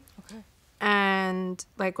rhinoplasty. Okay. And,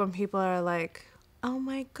 like, when people are like, oh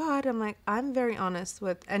my God, I'm like, I'm very honest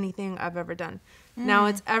with anything I've ever done. Now,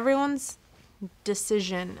 it's everyone's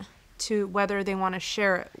decision to whether they want to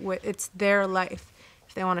share it with, it's their life.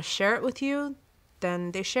 If they want to share it with you,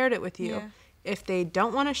 then they shared it with you. Yeah. If they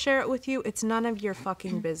don't want to share it with you, it's none of your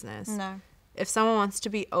fucking business. No. If someone wants to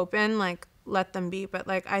be open, like, let them be. But,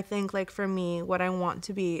 like, I think, like, for me, what I want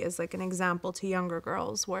to be is, like, an example to younger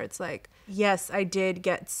girls, where it's like, yes, I did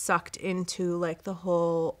get sucked into, like, the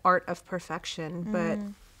whole art of perfection, but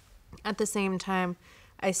at the same time,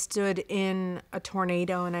 I stood in a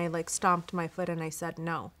tornado and I, like, stomped my foot and I said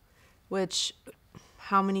no, which,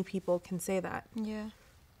 how many people can say that? Yeah.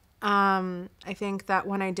 I think that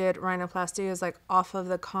when I did rhinoplasty, it was, like, off of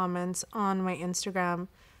the comments on my Instagram,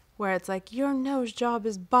 where it's like, your nose job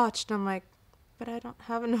is botched. I'm like, but I don't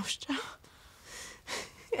have a nose job.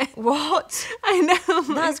 What? I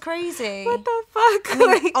know. That's crazy. What the fuck? I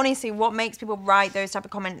mean, Like, honestly, what makes people write those type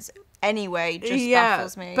of comments anyway just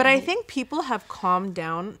baffles me. But I think people have calmed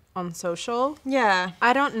down on social. Yeah.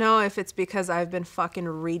 I don't know if it's because I've been fucking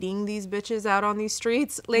reading these bitches out on these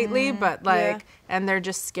streets lately, but, like, and they're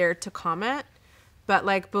just scared to comment. But,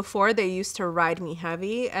 like, before, they used to ride me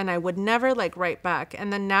heavy, and I would never, like, write back.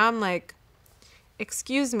 And then now I'm like,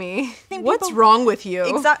 excuse me, what's wrong with you?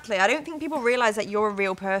 Exactly. I don't think people realize that you're a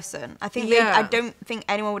real person. I think I don't think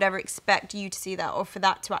anyone would ever expect you to see that or for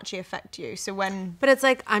that to actually affect you. So when... But it's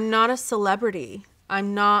like, I'm not a celebrity.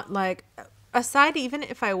 I'm not, like... Aside, even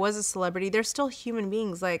if I was a celebrity, they're still human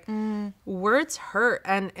beings. Like, words hurt.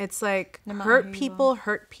 And it's like, hurt people,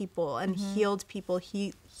 and healed people,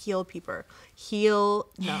 heal people.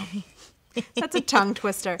 No. That's a tongue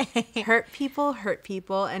twister. Hurt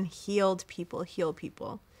people, and healed people, heal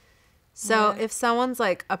people. So if someone's,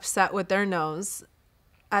 like, upset with their nose,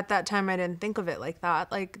 at that time I didn't think of it like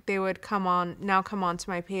that. Like, they would come on to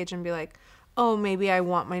my page and be like, oh, maybe I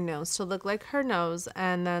want my nose to look like her nose.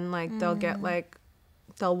 And then, like, they'll get, like,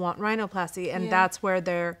 they'll want rhinoplasty. And that's where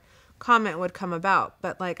their comment would come about.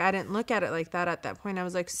 But, like, I didn't look at it like that at that point. I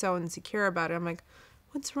was, like, so insecure about it. I'm like,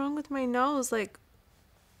 what's wrong with my nose? Like,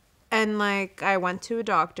 and, like, I went to a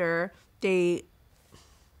doctor. They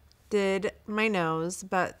did my nose,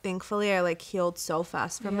 but thankfully I, like, healed so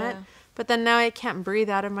fast from it. But then now I can't breathe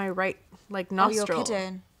out of my right, like, nostril. Oh, you're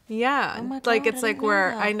kidding. Yeah. Oh my God, like, it's I like didn't know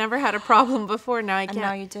where that. I never had a problem before. Now I can't. And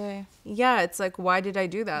now you do. Yeah, it's like, why did I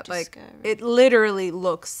do that? Just Like, scary. it literally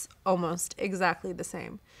looks almost exactly the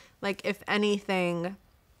same. Like, if anything,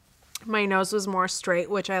 my nose was more straight,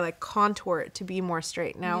 which I, like, contour it to be more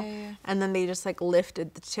straight now. Yeah. And then they just, like,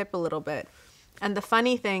 lifted the tip a little bit. And the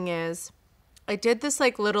funny thing is, I did this,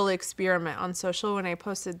 like, little experiment on social when I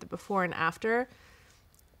posted the before and after.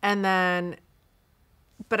 And then,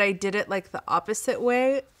 but I did it, like, the opposite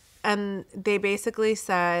way. And they basically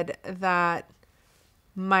said that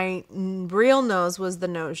my real nose was the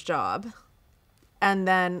nose job. And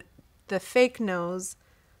then the fake nose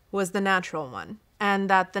was the natural one.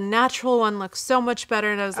 And that the natural one looked so much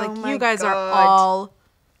better. And I was like, my you guys are God. all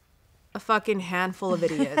a fucking handful of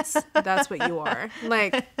idiots. That's what you are.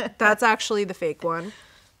 Like, that's actually the fake one.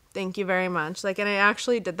 Thank you very much. Like, and I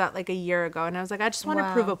actually did that, like, a year ago. And I was like, I just want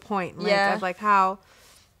to prove a point. Like, of, like, how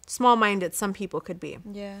small-minded some people could be.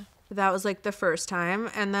 Yeah. That was, like, the first time.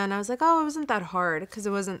 And then I was like, oh, it wasn't that hard because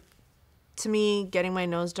it wasn't to me, getting my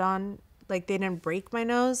nose done, like, they didn't break my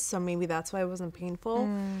nose, so maybe that's why it wasn't painful.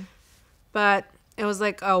 But it was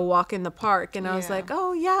like a walk in the park, and I was Yeah. like,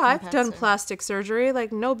 oh yeah, I've done Compared to- plastic surgery,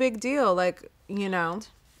 like, no big deal, like, you know.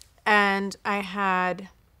 And I had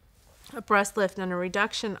a breast lift and a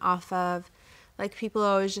reduction off of, like, people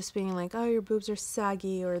always just being like, oh, your boobs are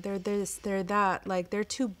saggy, or they're this, they're that, like, they're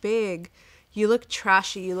too big, you look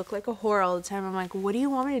trashy, you look like a whore all the time. I'm like, what do you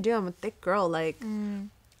want me to do? I'm a thick girl, like,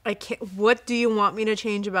 I can't, what do you want me to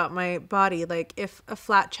change about my body? Like, if a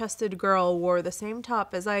flat-chested girl wore the same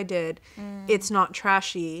top as I did, it's not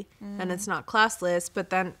trashy and it's not classless, but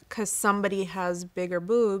then because somebody has bigger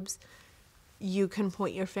boobs, you can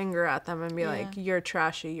point your finger at them and be like, you're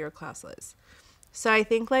trashy, you're classless. So I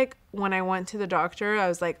think, like, when I went to the doctor, I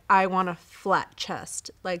was like, I want a flat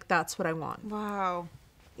chest. Like, that's what I want. Wow.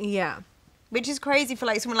 Yeah. Which is crazy for,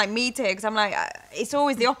 like, someone like me to, because I'm like, it's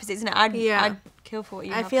always the opposite, isn't it? I'd kill for what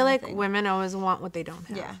you I have, feel kind of like thing. women always want what they don't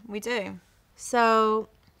have. Yeah, we do. So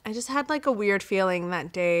I just had, like, a weird feeling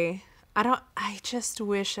that day. I just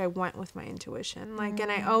wish I went with my intuition. Like,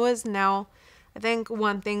 and I always now, I think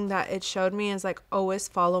one thing that it showed me is, like, always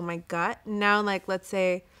follow my gut. Now, like, let's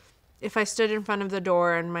say if I stood in front of the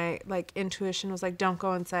door and my, like, intuition was like, don't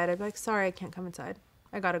go inside, I'd be like, sorry, I can't come inside.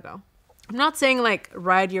 I gotta go. I'm not saying, like,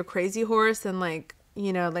 ride your crazy horse and, like,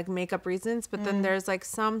 you know, like, make up reasons, but then there's, like,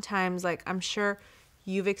 sometimes, like, I'm sure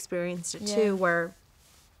you've experienced it too, where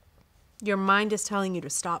your mind is telling you to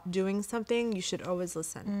stop doing something. You should always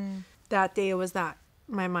listen. That day it was that.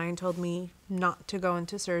 My mind told me not to go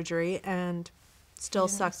into surgery and still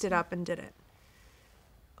sucked it up and did it.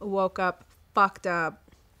 Woke up fucked up,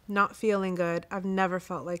 not feeling good. I've never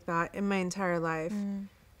felt like that in my entire life.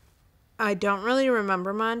 I don't really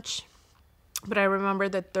remember much, but I remember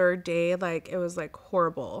the third day, like, it was, like,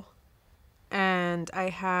 horrible. And I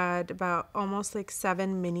had about almost, like,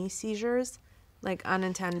 7 mini seizures, like,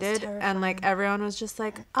 unintended. And, like, everyone was just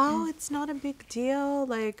like, oh, it's not a big deal.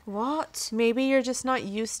 Like, What? maybe you're just not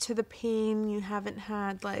used to the pain. You haven't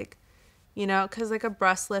had, like, you know, because, like, a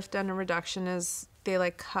breast lift and a reduction is, they,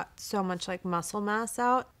 like, cut so much, like, muscle mass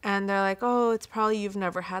out. And they're like, oh, it's probably you've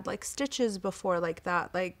never had, like, stitches before like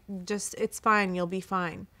that. Like, just, it's fine. You'll be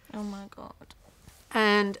fine. Oh, my God.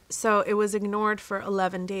 And so it was ignored for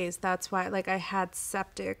 11 days. That's why, like, I had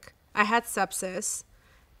sepsis.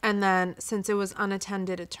 And then since it was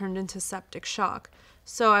unattended, it turned into septic shock.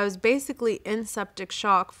 So I was basically in septic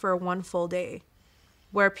shock for 1 full day,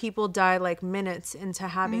 where people die, like, minutes into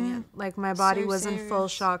having it. Like, my body So was in full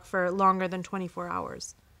serious. shock for longer than 24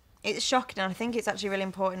 hours. It's shocking, and I think it's actually really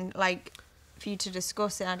important, like, for you to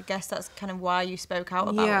discuss it. I guess that's kind of why you spoke out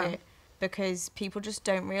about it, because people just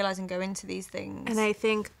don't realize and go into these things. And I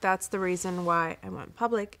think that's the reason why I went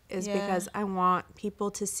public, is Yeah. because I want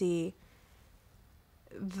people to see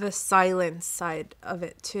the silence side of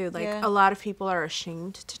it too. Like, Yeah. a lot of people are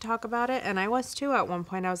ashamed to talk about it, and I was too at one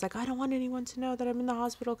point. I was like, I don't want anyone to know that I'm in the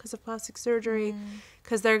hospital because of plastic surgery,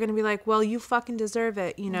 because they're gonna be like, well, you fucking deserve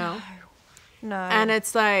it, you know. No. And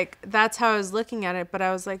it's like, that's how I was looking at it. But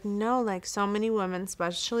I was like, no, like, so many women,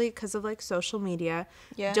 especially because of, like, social media,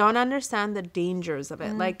 don't understand the dangers of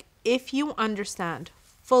it. Like, if you understand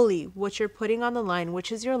fully what you're putting on the line, which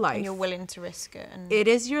is your life, and you're willing to risk it. And it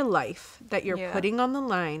is your life that you're Yeah. putting on the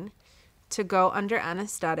line to go under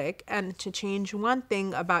anesthetic and to change one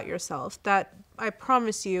thing about yourself that I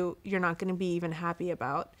promise you, you're not going to be even happy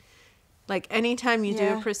about. Like, anytime you do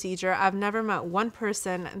Yeah. a procedure, I've never met one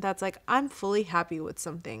person that's like, I'm fully happy with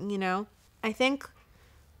something, you know? I think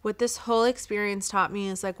what this whole experience taught me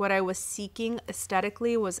is, like, what I was seeking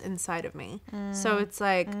aesthetically was inside of me. So it's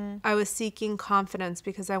like, I was seeking confidence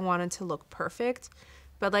because I wanted to look perfect.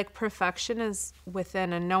 But, like, perfection is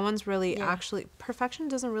within, and no one's really actually, perfection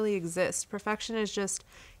doesn't really exist. Perfection is just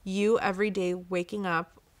you every day waking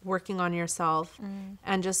up, working on yourself,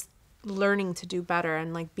 and just learning to do better,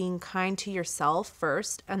 and, like, being kind to yourself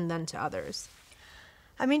first and then to others.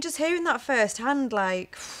 I mean, just hearing that firsthand,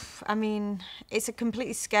 like, I mean, it's a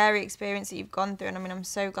completely scary experience that you've gone through. And I mean, I'm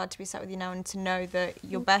so glad to be sat with you now and to know that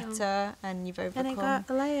you're better and you've overcome. And I got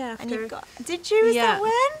Alaya after. And you've got, did you? Is that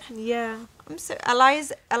when? Yeah. I'm so,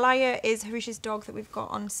 Alaya is Hrush's dog that we've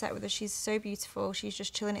got on set with us. She's so beautiful. She's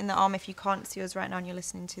just chilling in the arm. If you can't see us right now and you're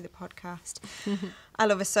listening to the podcast, I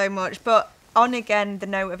love her so much. But on again, the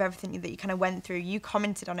note of everything that you kind of went through, you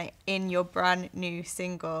commented on it in your brand new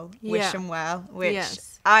single, Wish 'em Well, which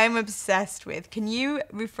I'm obsessed with. Can you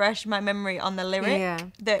refresh my memory on the lyric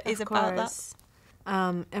that is about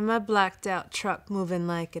that? In my blacked out truck, moving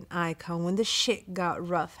like an icon. When the shit got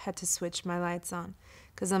rough, had to switch my lights on.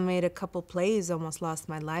 Cause I made a couple plays, almost lost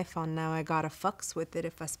my life on. Now I gotta fucks with it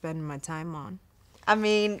if I spend my time on. I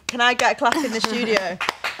mean, can I get a clap in the studio?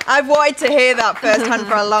 I've wanted to hear that firsthand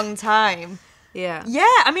for a long time. Yeah. Yeah,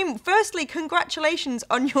 I mean, firstly, congratulations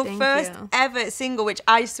on your Thank first you. ever single, which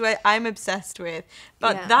I swear I'm obsessed with.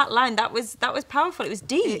 But Yeah. that line, that was powerful. It was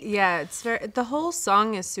deep. It's the whole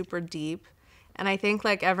song is super deep. And I think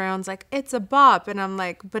like everyone's like, it's a bop. And I'm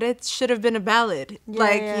like, but it should have been a ballad.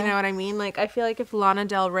 Yeah. You know what I mean? Like, I feel like if Lana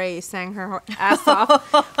Del Rey sang her ass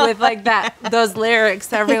off with like those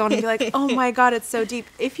lyrics, everyone would be like, oh my God, it's so deep.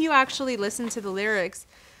 If you actually listen to the lyrics,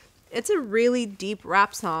 it's a really deep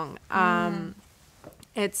rap song.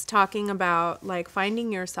 It's talking about like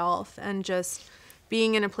finding yourself and just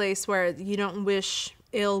being in a place where you don't wish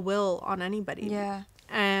ill will on anybody. Yeah.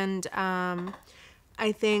 And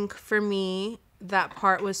I think for me, that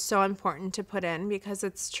part was so important to put in because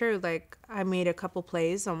it's true. Like, I made a couple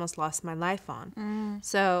plays, almost lost my life on.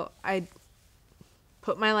 So I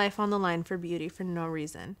put my life on the line for beauty for no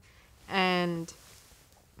reason. And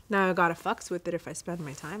now I gotta fucks with it if I spend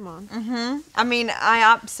my time on. I mean, I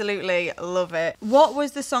absolutely love it. What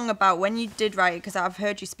was the song about when you did write it? Because I've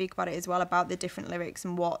heard you speak about it as well, about the different lyrics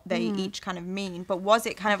and what they each kind of mean. But was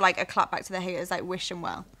it kind of like a clap back to the haters, like wish them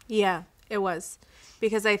well? Yeah, it was.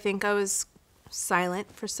 Because I think I was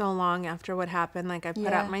silent for so long after what happened. Like, I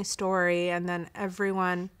put out my story and then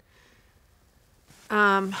everyone,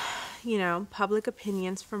 you know, public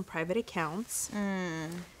opinions from private accounts,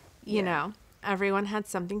 you know, everyone had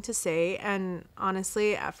something to say. And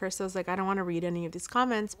honestly, at first I was like, I don't want to read any of these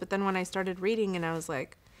comments. But then when I started reading and I was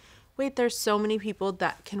like, wait, there's so many people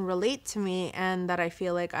that can relate to me and that I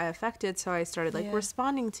feel like I affected. So I started like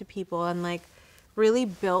responding to people and like really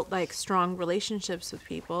built like strong relationships with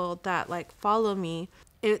people that like follow me.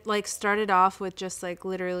 It like started off with just like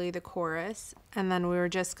literally the chorus, and then we were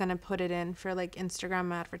just gonna put it in for like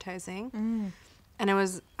Instagram advertising. And it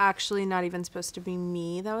was actually not even supposed to be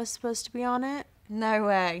me that was supposed to be on it. No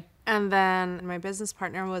way. And then my business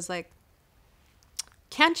partner was like,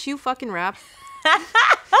 can't you fucking rap?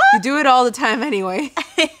 You do it all the time anyway.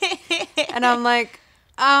 And I'm like,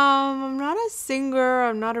 I'm not a singer,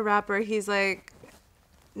 I'm not a rapper. He's like,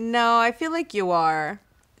 no, I feel like you are.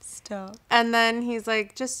 Stop. And then he's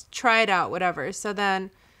like, just try it out, whatever. So then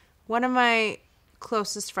one of my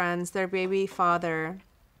closest friends, their baby father,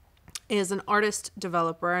 is an artist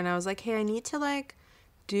developer. And I was like, hey, I need to like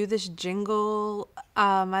do this jingle.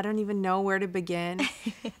 I don't even know where to begin.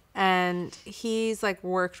 And he's like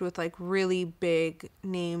worked with like really big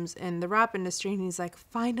names in the rap industry. And he's like,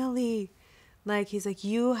 finally, like, he's like,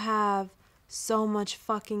 you have so much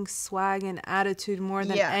fucking swag and attitude, more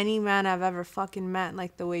than any man I've ever fucking met.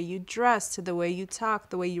 Like, the way you dress, to the way you talk,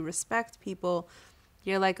 the way you respect people.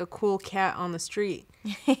 You're like a cool cat on the street.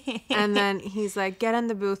 And then he's like, get in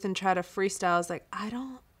the booth and try to freestyle. I was like, I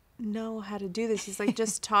don't know how to do this. He's like,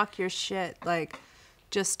 just talk your shit. Like,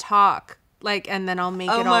 just talk. Like, and then I'll make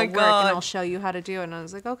it all work and I'll show you how to do it. And I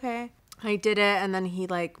was like, okay. I did it, and then he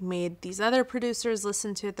like made these other producers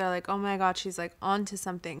listen to it. They're like, oh my God, she's like onto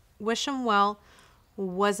something. Wish 'Em Well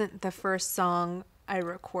wasn't the first song I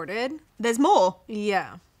recorded. There's more?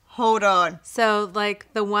 Yeah. Hold on. So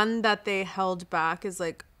like the one that they held back is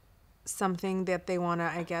like something that they want to,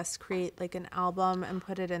 I guess, create like an album and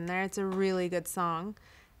put it in there. It's a really good song,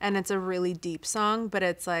 and it's a really deep song, but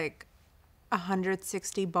it's like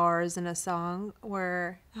 160 bars in a song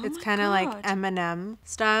where it's kind of like Eminem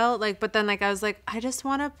style. Like, but then like I was like, I just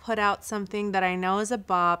want to put out something that I know is a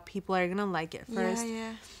bop. People are gonna like it first,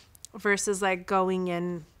 versus like going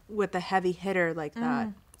in with a heavy hitter like that.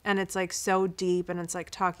 And it's like so deep, and it's like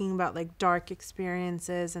talking about like dark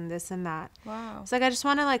experiences and this and that. Wow. It's like I just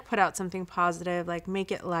want to like put out something positive, like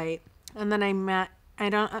make it light. And then I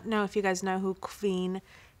don't know if you guys know who Queen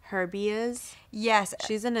Herbie is. Yes.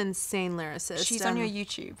 She's an insane lyricist. She's on your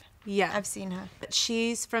YouTube. Yeah. I've seen her.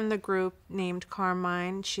 She's from the group named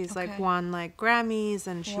Carmine. She's like won like Grammys,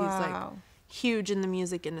 and she's like huge in the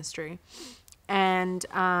music industry. And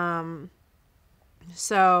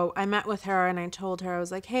so I met with her and I told her, I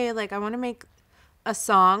was like, hey, like I want to make a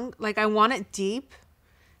song. Like I want it deep,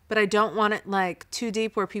 but I don't want it like too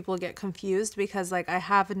deep where people get confused, because like I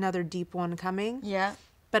have another deep one coming. Yeah.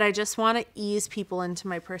 But I just want to ease people into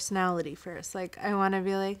my personality first. Like, I want to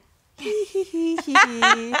be like,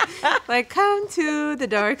 like, come to the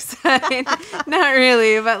dark side. Not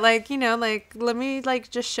really, but like, you know, like, let me like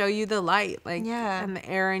just show you the light, like, and the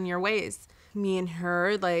air in your ways. Me and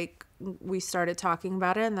her, like, we started talking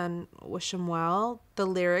about it, and then Wish 'Em Well. The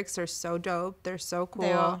lyrics are so dope. They're so cool.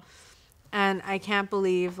 They are. And I can't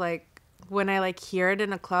believe, like, when I like hear it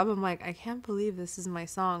in a club, I'm like, I can't believe this is my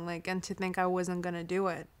song. Like, and to think I wasn't gonna do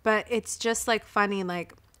it. But it's just like funny,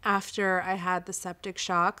 like after I had the septic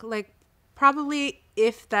shock, like probably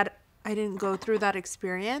if that I didn't go through that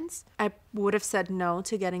experience, I would have said no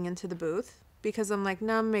to getting into the booth because I'm like,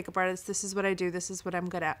 no, I'm a makeup artist. This is what I do. This is what I'm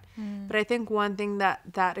good at. But I think one thing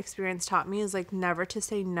that experience taught me is like never to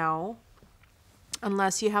say no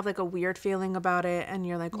unless you have like a weird feeling about it and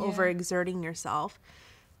you're like overexerting yourself.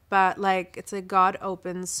 But like, it's like God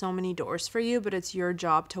opens so many doors for you, but it's your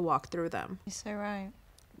job to walk through them. You're so right.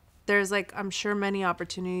 There's like, I'm sure many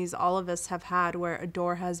opportunities all of us have had where a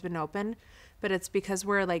door has been open, but it's because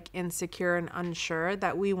we're like insecure and unsure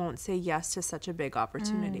that we won't say yes to such a big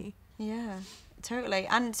opportunity. Yeah, totally.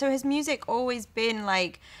 And so has music always been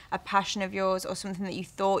like a passion of yours or something that you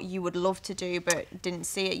thought you would love to do but didn't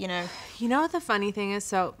see it, you know? You know what the funny thing is?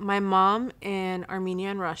 So my mom in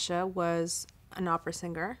Armenia and Russia was an opera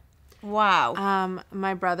singer. Wow.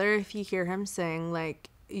 My brother, if you hear him sing, like,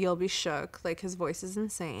 you'll be shook. Like, his voice is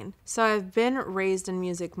insane. So I've been raised in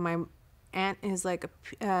music. My aunt is like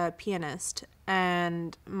a pianist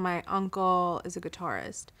and my uncle is a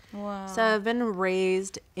guitarist. Wow. So I've been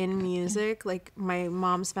raised in music. Like, my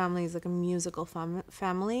mom's family is like a musical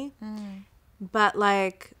family. But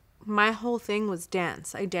like, my whole thing was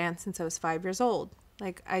dance. I danced since I was 5 years old.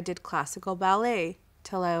 Like, I did classical ballet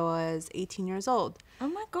till I was 18 years old. Oh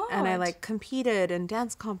my God. And I like competed in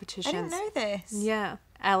dance I competitions. didn't know this. Yeah.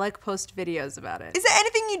 I like post videos about it. Is there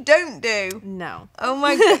anything you don't do? No. Oh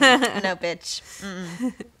my God. No, bitch.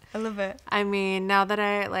 Mm-mm. I love it. I mean, now that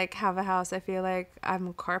I like have a house, I feel like I'm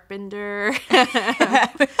a carpenter.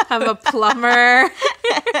 I'm a plumber.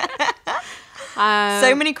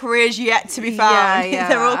 So many careers yet to be found. Yeah.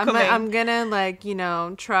 They're all coming. I'm gonna like, you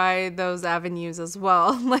know, try those avenues as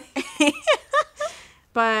well.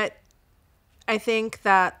 But I think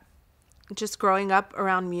that just growing up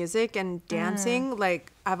around music and dancing,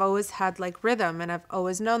 like, I've always had like rhythm and I've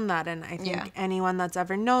always known that. And I think anyone that's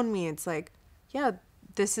ever known me, it's like, yeah,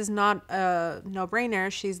 this is not a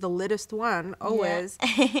no-brainer. She's the littest one always.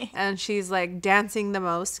 Yeah. And she's like dancing the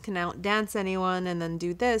most, can outdance anyone and then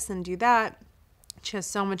do this and do that. She has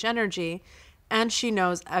so much energy and she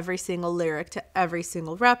knows every single lyric to every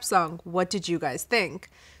single rap song. What did you guys think?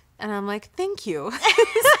 And I'm like, thank you.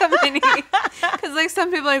 Because like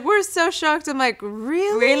some people are like, we're so shocked. I'm like,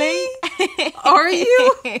 really? Are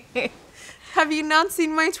you? Have you not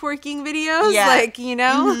seen my twerking videos? Yeah. Like, you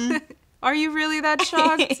know, are you really that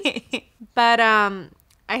shocked? But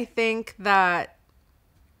I think that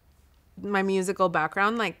my musical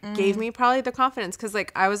background like gave me probably the confidence because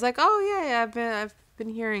like I was like, oh yeah, I've been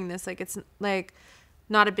hearing this. Like it's like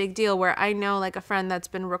not a big deal, where I know like a friend that's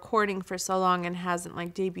been recording for so long and hasn't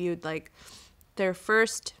like debuted like their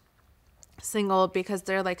first single because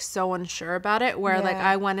they're like so unsure about it, where like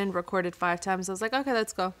I went and recorded 5 times. I was like, okay,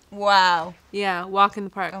 let's go. Wow. Yeah, walk in the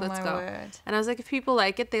park, let's my go. word. And I was like, if people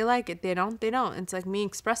like it, they like it. They don't. It's like me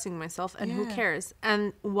expressing myself, and who cares?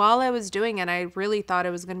 And while I was doing it, I really thought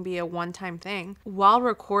it was going to be a one-time thing. While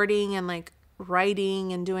recording and like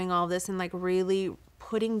writing and doing all this and like really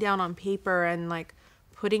putting down on paper and like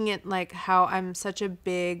putting it like how I'm such a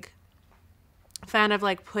big fan of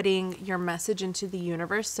like putting your message into the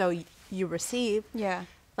universe so you receive. Yeah.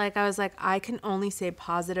 Like I was like, I can only say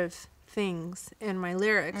positive things in my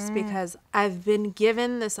lyrics because I've been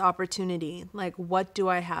given this opportunity. Like, what do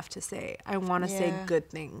I have to say? I want to say good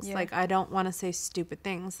things. Like, I don't want to say stupid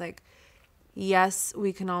things. Like, yes,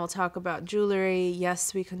 we can all talk about jewelry.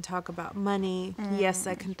 Yes, we can talk about money. Yes,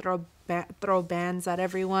 I can throw bands at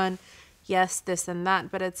everyone. Yes, this and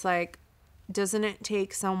that. But it's like, doesn't it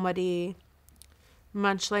take somebody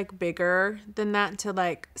much like bigger than that to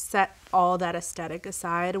like set all that aesthetic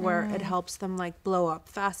aside, where it helps them like blow up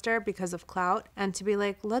faster because of clout, and to be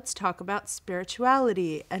like, let's talk about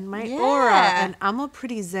spirituality and my aura, and I'm a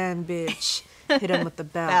pretty zen bitch. Hit him with the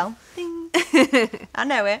bell. Ding. I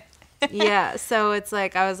know it. Yeah, so it's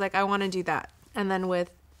like I was like, I want to do that. And then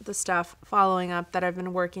with the stuff following up that I've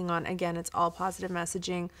been working on, again, it's all positive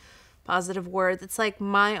messaging, positive words. It's like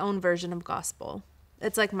my own version of gospel.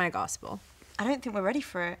 It's like my gospel. I don't think we're ready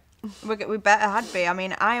for it. We better had be. I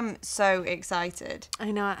mean, I'm so excited.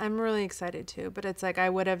 I know. I'm really excited too. But it's like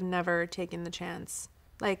I would have never taken the chance.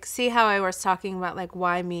 Like, see how I was talking about, like,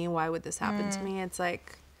 why me? Why would this happen to me? It's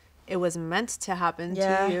like it was meant to happen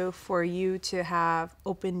to you for you to have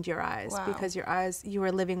opened your eyes. Wow. Because you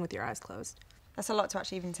were living with your eyes closed. That's a lot to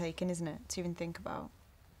actually even take in, isn't it? To even think about.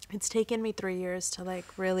 It's taken me 3 years to,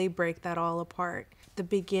 like, really break that all apart. The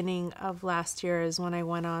beginning of last year is when I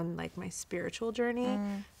went on like my spiritual journey,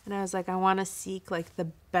 and I was like, I want to seek like the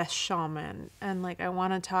best shaman, and like I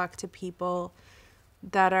want to talk to people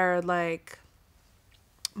that are like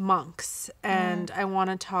monks, and I want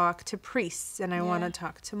to talk to priests, and I want to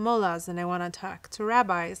talk to mullahs, and I want to talk to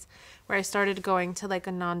rabbis, where I started going to like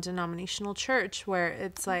a non-denominational church where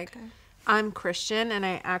it's like, I'm Christian, and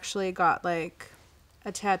I actually got like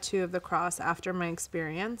a tattoo of the cross after my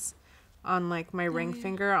experience on like my ring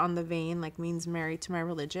finger on the vein, like means married to my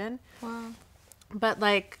religion. Wow. But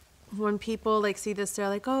like when people like see this, they're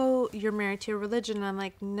like, oh, you're married to your religion. And I'm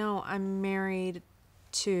like, no, I'm married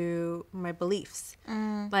to my beliefs.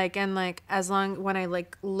 Like, and like as long when I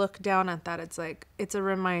like look down at that, it's like, it's a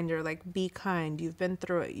reminder, like, be kind, you've been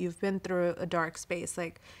through it, you've been through a dark space,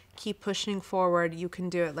 like keep pushing forward, you can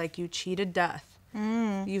do it. Like, you cheated death,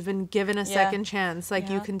 you've been given a second chance, like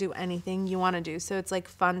you can do anything you want to do. So it's like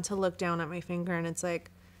fun to look down at my finger and it's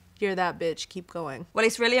like, you're that bitch, keep going. Well,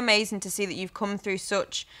 it's really amazing to see that you've come through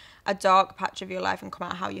such a dark patch of your life and come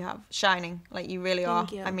out how you have, shining, like you really are.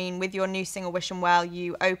 Thank you. I mean, with your new single Wish 'em Well,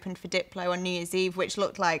 you opened for Diplo on New Year's Eve, which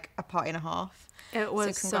looked like a party and a half. It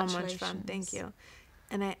was so much fun. Thank you.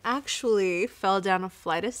 And I actually fell down a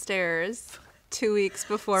flight of stairs 2 weeks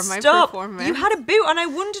before my performance. You had a boot on. I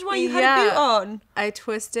wondered why you had a boot on. I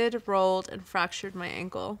twisted, rolled, and fractured my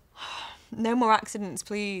ankle. No more accidents,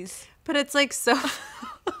 please. But it's like so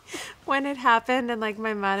when it happened and like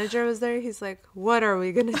my manager was there, he's like, what are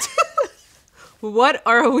we gonna do? What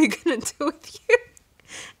are we gonna do with you?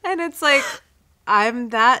 And it's like, I'm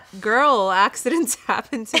that girl. Accidents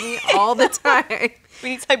happen to me all the time. We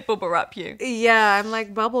need to like bubble wrap you. Yeah, I'm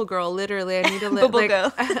like bubble girl, literally. I need to Bubble like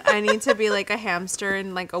girl. I need to be like a hamster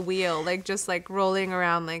in like a wheel, like just like rolling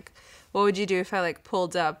around. Like, what would you do if I like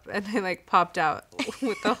pulled up and I like popped out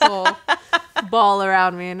with the whole ball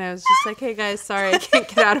around me? And I was just like, hey guys, sorry, I can't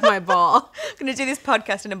get out of my ball. I'm gonna do this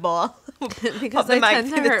podcast in a ball. Because I tend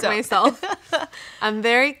to hurt myself. I'm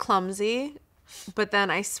very clumsy, but then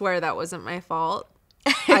I swear that wasn't my fault.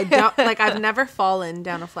 I don't like, I've never fallen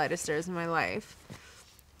down a flight of stairs in my life.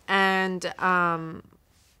 And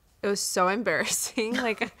it was so embarrassing.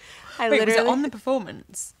 Like, I Wait, literally was it on the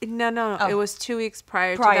performance? No. Oh. It was 2 weeks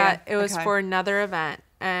prior to that. It was for another event.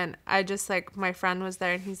 And I just like, my friend was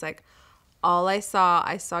there and he's like, I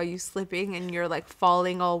saw you slipping and you're like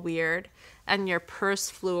falling all weird and your purse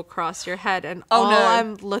flew across your head. And all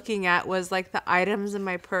I'm looking at was like the items in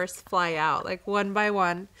my purse fly out like one by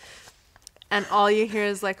one. And all you hear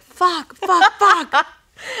is like, fuck.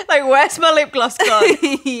 Like, where's my lip gloss gone?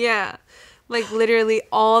 Yeah. Like, literally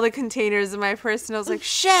all the containers in my purse. And I was like,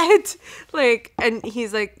 shit. Like, and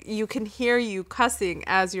he's like, you can hear you cussing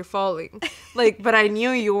as you're falling. Like, but I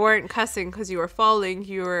knew you weren't cussing because you were falling.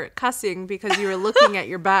 You were cussing because you were looking at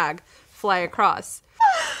your bag fly across.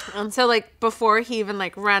 And so, like, before he even,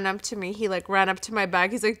 like, ran up to me, he, like, ran up to my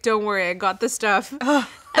bag. He's like, don't worry, I got the stuff. And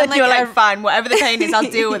like, you're like, fine, whatever the pain is, I'll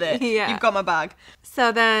deal with it. Yeah. You've got my bag.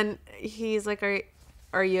 So then he's like,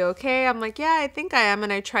 are you okay? I'm like, yeah, I think I am.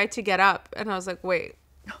 And I tried to get up. And I was like, wait,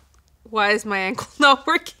 why is my ankle not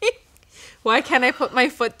working? Why can't I put my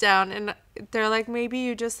foot down? And they're like, maybe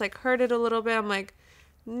you just, like, hurt it a little bit. I'm like,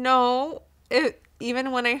 no.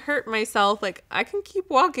 Even when I hurt myself, like, I can keep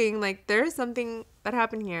walking. Like, there's something that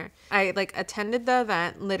happened here. I, like, attended the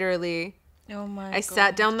event, literally. Oh my God. I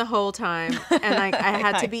sat down the whole time. And, like, I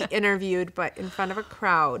had to be interviewed, but in front of a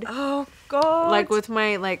crowd. Oh, God. Like, with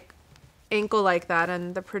my, like, ankle like that.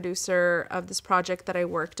 And the producer of this project that I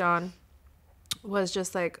worked on was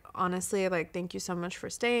just like, honestly, like, thank you so much for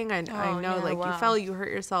staying. I know, like, you fell, you hurt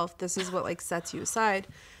yourself. This is what, like, sets you aside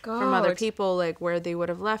from other people, like, where they would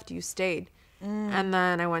have left, you stayed. And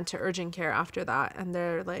then I went to urgent care after that, and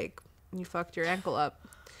they're like, you fucked your ankle up.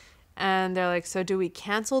 And they're like, so do we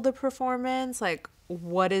cancel the performance? Like,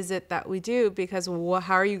 what is it that we do? Because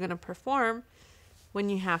how are you going to perform when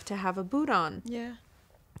you have to have a boot on? Yeah.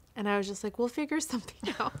 And I was just like, we'll figure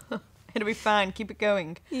something out. It'll be fine. Keep it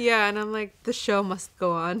going. Yeah, and I'm like, the show must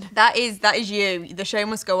go on. That is you. The show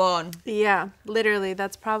must go on. Yeah, literally.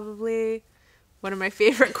 That's probably one of my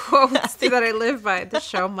favorite quotes that I live by. The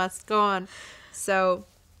show must go on. So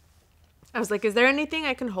I was like, is there anything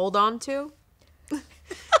I can hold on to?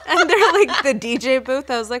 And they're like, the DJ booth.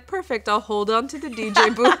 I was like, perfect. I'll hold on to the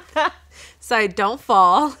DJ booth so I don't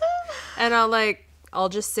fall. And I'll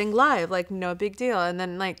just sing live. Like, no big deal. And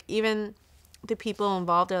then, like, even the people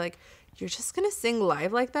involved are like, you're just going to sing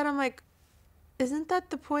live like that? I'm like, isn't that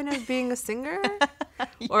the point of being a singer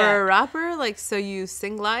or a rapper? Like, so you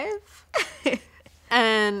sing live?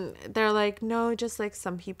 And they're like, no, just like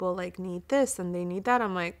some people like need this and they need that.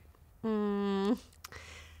 I'm like, I'm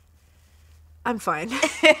fine.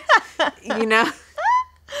 You know?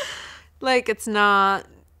 Like, it's not,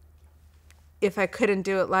 if I couldn't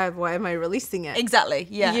do it live, why am I releasing it? Exactly.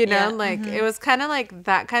 Yeah. You know, yeah. like, it was kind of like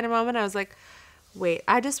that kind of moment. I was like, wait,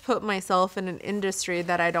 I just put myself in an industry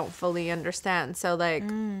that I don't fully understand. So like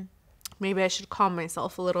maybe I should calm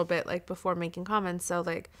myself a little bit like before making comments. So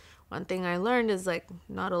like one thing I learned is like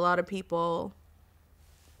not a lot of people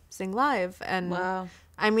sing live. And Wow.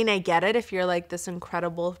 I mean, I get it if you're like this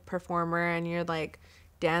incredible performer and you're like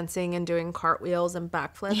dancing and doing cartwheels and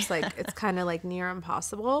backflips, like it's kind of like near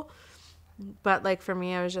impossible. But like for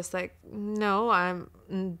me, I was just like, no, I'm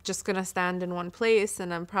just gonna stand in one place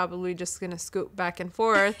and I'm probably just gonna scoot back and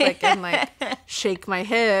forth like and like shake my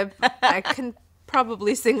hip. I can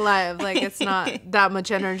probably sing live. Like it's not that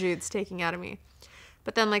much energy it's taking out of me.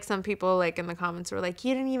 But then like some people like in the comments were like,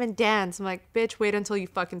 you didn't even dance. I'm like, bitch, wait until you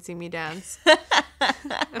fucking see me dance.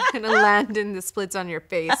 I'm gonna land in the splits on your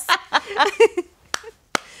face.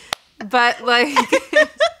 But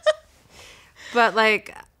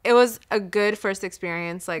like it was a good first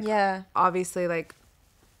experience. Like Yeah. obviously like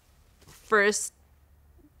first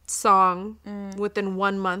song within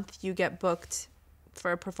 1 month you get booked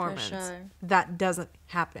for a performance. show. That doesn't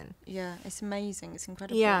happen. Yeah, it's amazing. It's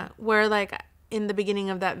incredible. Yeah, where like in the beginning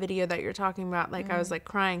of that video that you're talking about, like I was like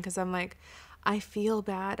crying because I'm like, I feel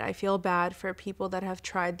bad. I feel bad for people that have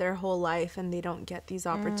tried their whole life and they don't get these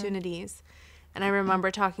opportunities. And I remember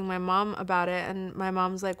talking to my mom about it, and my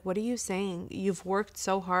mom's like, what are you saying? You've worked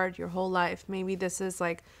so hard your whole life. Maybe this is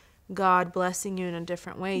like God blessing you in a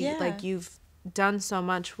different way. Yeah. Like you've done so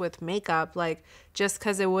much with makeup, like just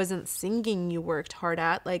because it wasn't singing you worked hard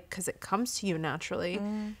at, like because it comes to you naturally,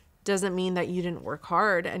 doesn't mean that you didn't work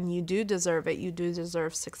hard, and you do deserve it. You do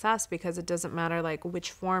deserve success because it doesn't matter like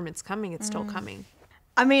which form it's coming, it's still coming.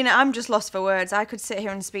 I mean, I'm just lost for words. I could sit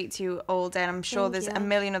here and speak to you all day, and I'm sure there's you. a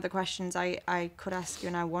million other questions I could ask you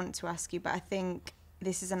and I want to ask you, but I think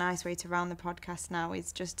this is a nice way to round the podcast now,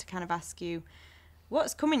 is just to kind of ask you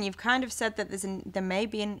what's coming. You've kind of said that there may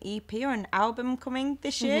be an EP or an album coming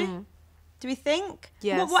this year. Do we think?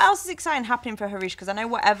 Yes. What else is exciting happening for Hrush? Because I know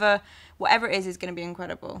whatever it is going to be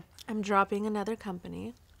incredible. I'm dropping another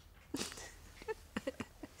company.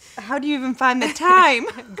 How do you even find the time?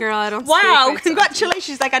 Girl, I don't Wow, sleep.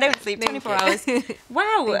 congratulations. Like, I don't sleep 24 you. hours.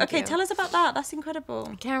 Wow. Thank Okay, you. tell us about that. That's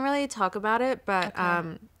incredible. Can't really talk about it, but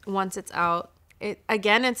Okay. once it's out,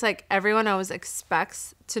 it's like everyone always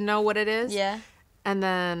expects to know what it is. Yeah. And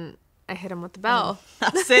then I hit them with the bell.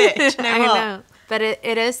 That's it. Do you know I what? know. But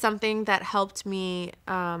it is something that helped me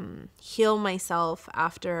heal myself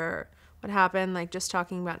after what happened, like just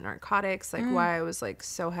talking about narcotics, like why I was like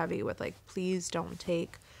so heavy with like, please don't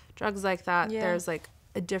take drugs like that. Yeah. There's like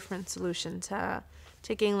a different solution to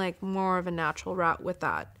taking like more of a natural route with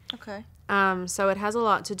that. Okay. So it has a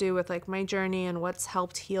lot to do with like my journey and what's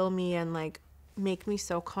helped heal me and like make me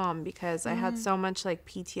so calm, because I had so much like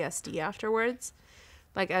PTSD afterwards,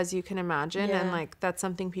 like as you can imagine. And Yeah. like that's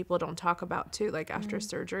something people don't talk about too, like after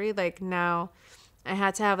surgery. Like now I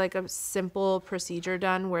had to have like a simple procedure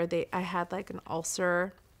done where I had like an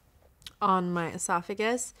ulcer on my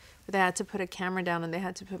esophagus, but they had to put a camera down and they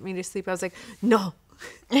had to put me to sleep. I was like, no.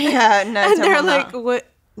 Yeah, no. And tell they're me like, that. what?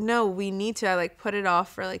 No, we need to. I like put it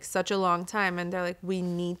off for like such a long time, and they're like, we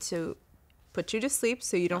need to put you to sleep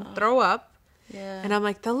so you don't throw up. Yeah. And I'm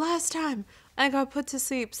like, the last time I got put to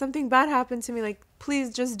sleep, something bad happened to me. Like,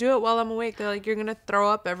 please just do it while I'm awake. They're like, you're gonna throw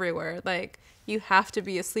up everywhere. Like, you have to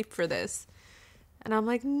be asleep for this. And I'm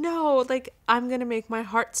like, no, like I'm gonna make my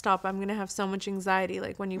heart stop. I'm gonna have so much anxiety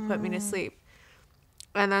like when you put me to sleep.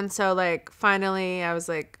 And then so like finally I was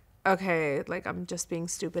like, okay, like I'm just being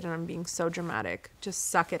stupid and I'm being so dramatic.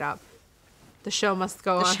 Just suck it up. The show must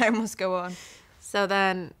go The on. show must go on. So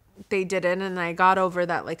then they didn't, and I got over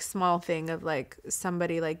that like small thing of like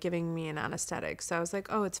somebody like giving me an anesthetic. So I was like,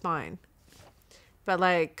 oh, it's fine. But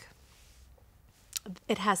like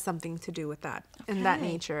it has something to do with that in that Okay.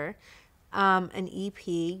 nature. An EP,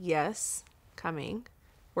 yes, coming,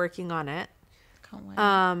 working on it. Can't wait.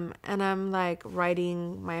 And I'm like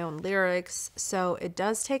writing my own lyrics, so it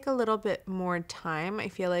does take a little bit more time, I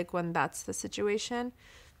feel like, when that's the situation,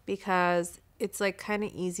 because it's like kind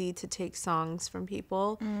of easy to take songs from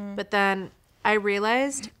people. But then I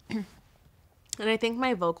realized, and I think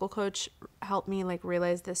my vocal coach helped me like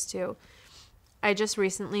realize this too, I just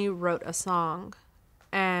recently wrote a song,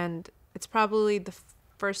 and it's probably the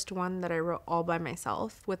first one that I wrote all by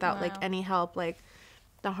myself without like Wow. any help, like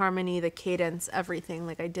the harmony, the cadence, everything,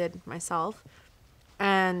 like I did myself.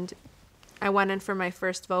 And I went in for my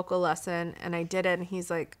first vocal lesson and I did it, and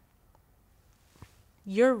he's like,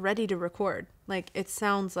 you're ready to record. Like, it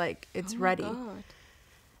sounds like it's Oh my ready. God.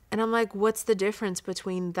 And I'm like, what's the difference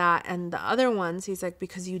between that and the other ones? He's like,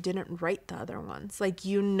 because you didn't write the other ones. Like,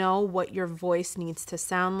 you know what your voice needs to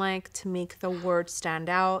sound like to make the word stand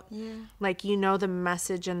out. Yeah. Like, you know the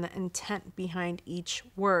message and the intent behind each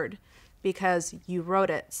word because you wrote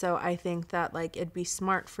it. So I think that, like, it'd be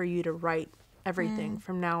smart for you to write everything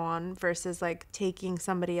from now on versus, like, taking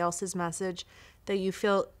somebody else's message that you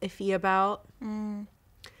feel iffy about and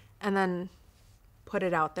then put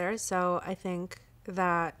it out there. So I think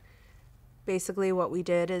that basically what we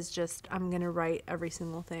did is just, I'm going to write every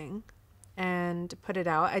single thing and put it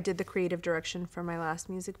out. I did the creative direction for my last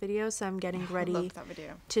music video, so I'm getting ready Love that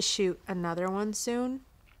video. to shoot another one soon.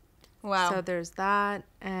 Wow. So there's that,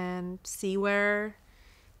 and See Where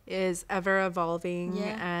is ever evolving.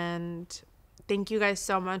 Yeah. And thank you guys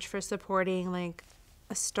so much for supporting, like,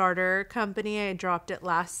 a starter company. I dropped it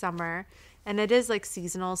last summer, and it is like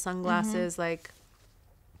seasonal sunglasses, like,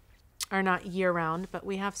 are not year round, but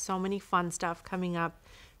we have so many fun stuff coming up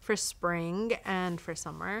for spring and for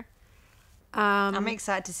summer. I'm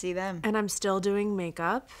excited to see them. And I'm still doing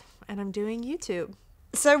makeup, and I'm doing YouTube.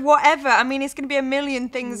 So whatever, I mean, it's going to be a million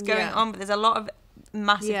things going Yeah. on, but there's a lot of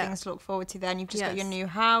massive Yeah. things to look forward to then. You've just got your Yes. new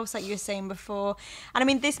house, like you were saying before. And I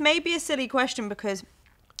mean, this may be a silly question because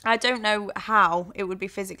I don't know how it would be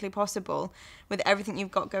physically possible with everything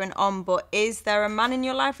you've got going on, but is there a man in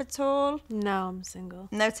your life at all? No, I'm single.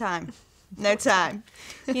 No time. No time.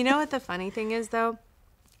 You know what the funny thing is, though?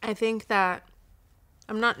 I think that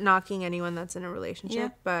I'm not knocking anyone that's in a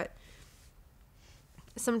relationship, Yeah. but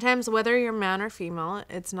sometimes whether you're man or female,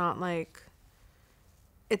 it's not like,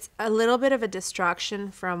 it's a little bit of a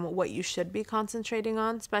distraction from what you should be concentrating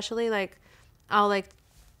on. Especially, like, I'll, like,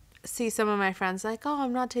 see some of my friends like, oh,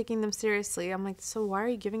 I'm not taking them seriously. I'm like, so why are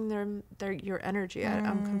you giving them your energy?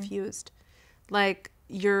 I'm confused. Like,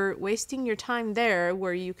 you're wasting your time there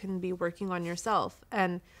where you can be working on yourself,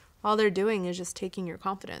 and all they're doing is just taking your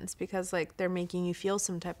confidence because, like, they're making you feel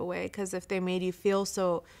some type of way. Because if they made you feel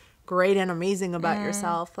so great and amazing about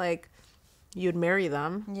yourself, like, you'd marry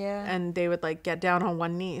them. Yeah. And they would, like, get down on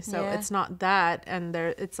one knee. So Yeah. it's not that, and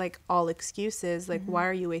it's like all excuses. Like, why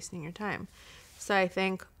are you wasting your time? So I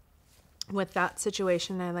think with that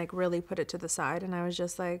situation, I, like, really put it to the side, and I was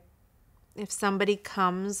just like, if somebody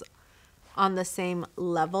comes on the same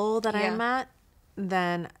level that I'm at,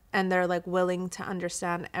 then, and they're, like, willing to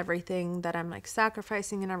understand everything that I'm, like,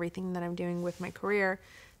 sacrificing and everything that I'm doing with my career,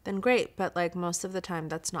 then great. But, like, most of the time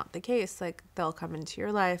that's not the case. Like, they'll come into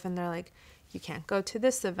your life and they're like, you can't go to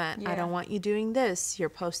this event. I don't want you doing this. You're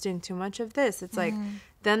posting too much of this. It's like,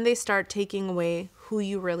 then they start taking away who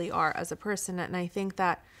you really are as a person. And I think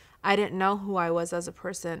that I didn't know who I was as a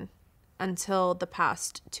person until the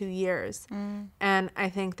past 2 years. And I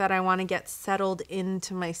think that I want to get settled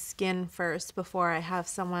into my skin first before I have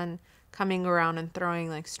someone coming around and throwing,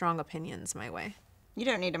 like, strong opinions my way. You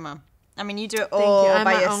don't need a mum. I mean, you do it Thank all you. I'm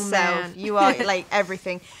by my own yourself. man. You are, like,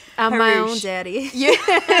 everything. I'm my own Hrush. daddy.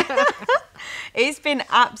 It's been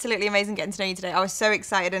absolutely amazing getting to know you today. I was so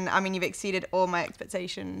excited, and I mean, you've exceeded all my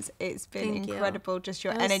expectations. It's been Thank you. incredible, just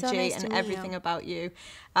your It was so energy nice to and meet everything you. about you.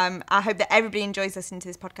 I hope that everybody enjoys listening to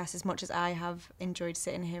this podcast as much as I have enjoyed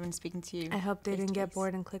sitting here and speaking to you. I hope they didn't get face-to-face.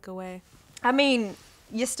 bored and click away. I mean,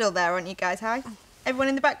 you're still there, aren't you guys? Hi. Everyone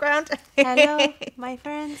in the background. Hello, my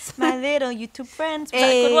friends. My little YouTube friends. Was that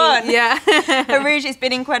a good one? Yeah. Hrush, it's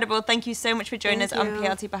been incredible. Thank you so much for joining us Thank on you.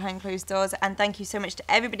 PLT Behind Closed Doors. And thank you so much to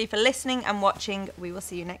everybody for listening and watching. We will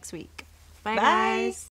see you next week. Bye, Bye. guys.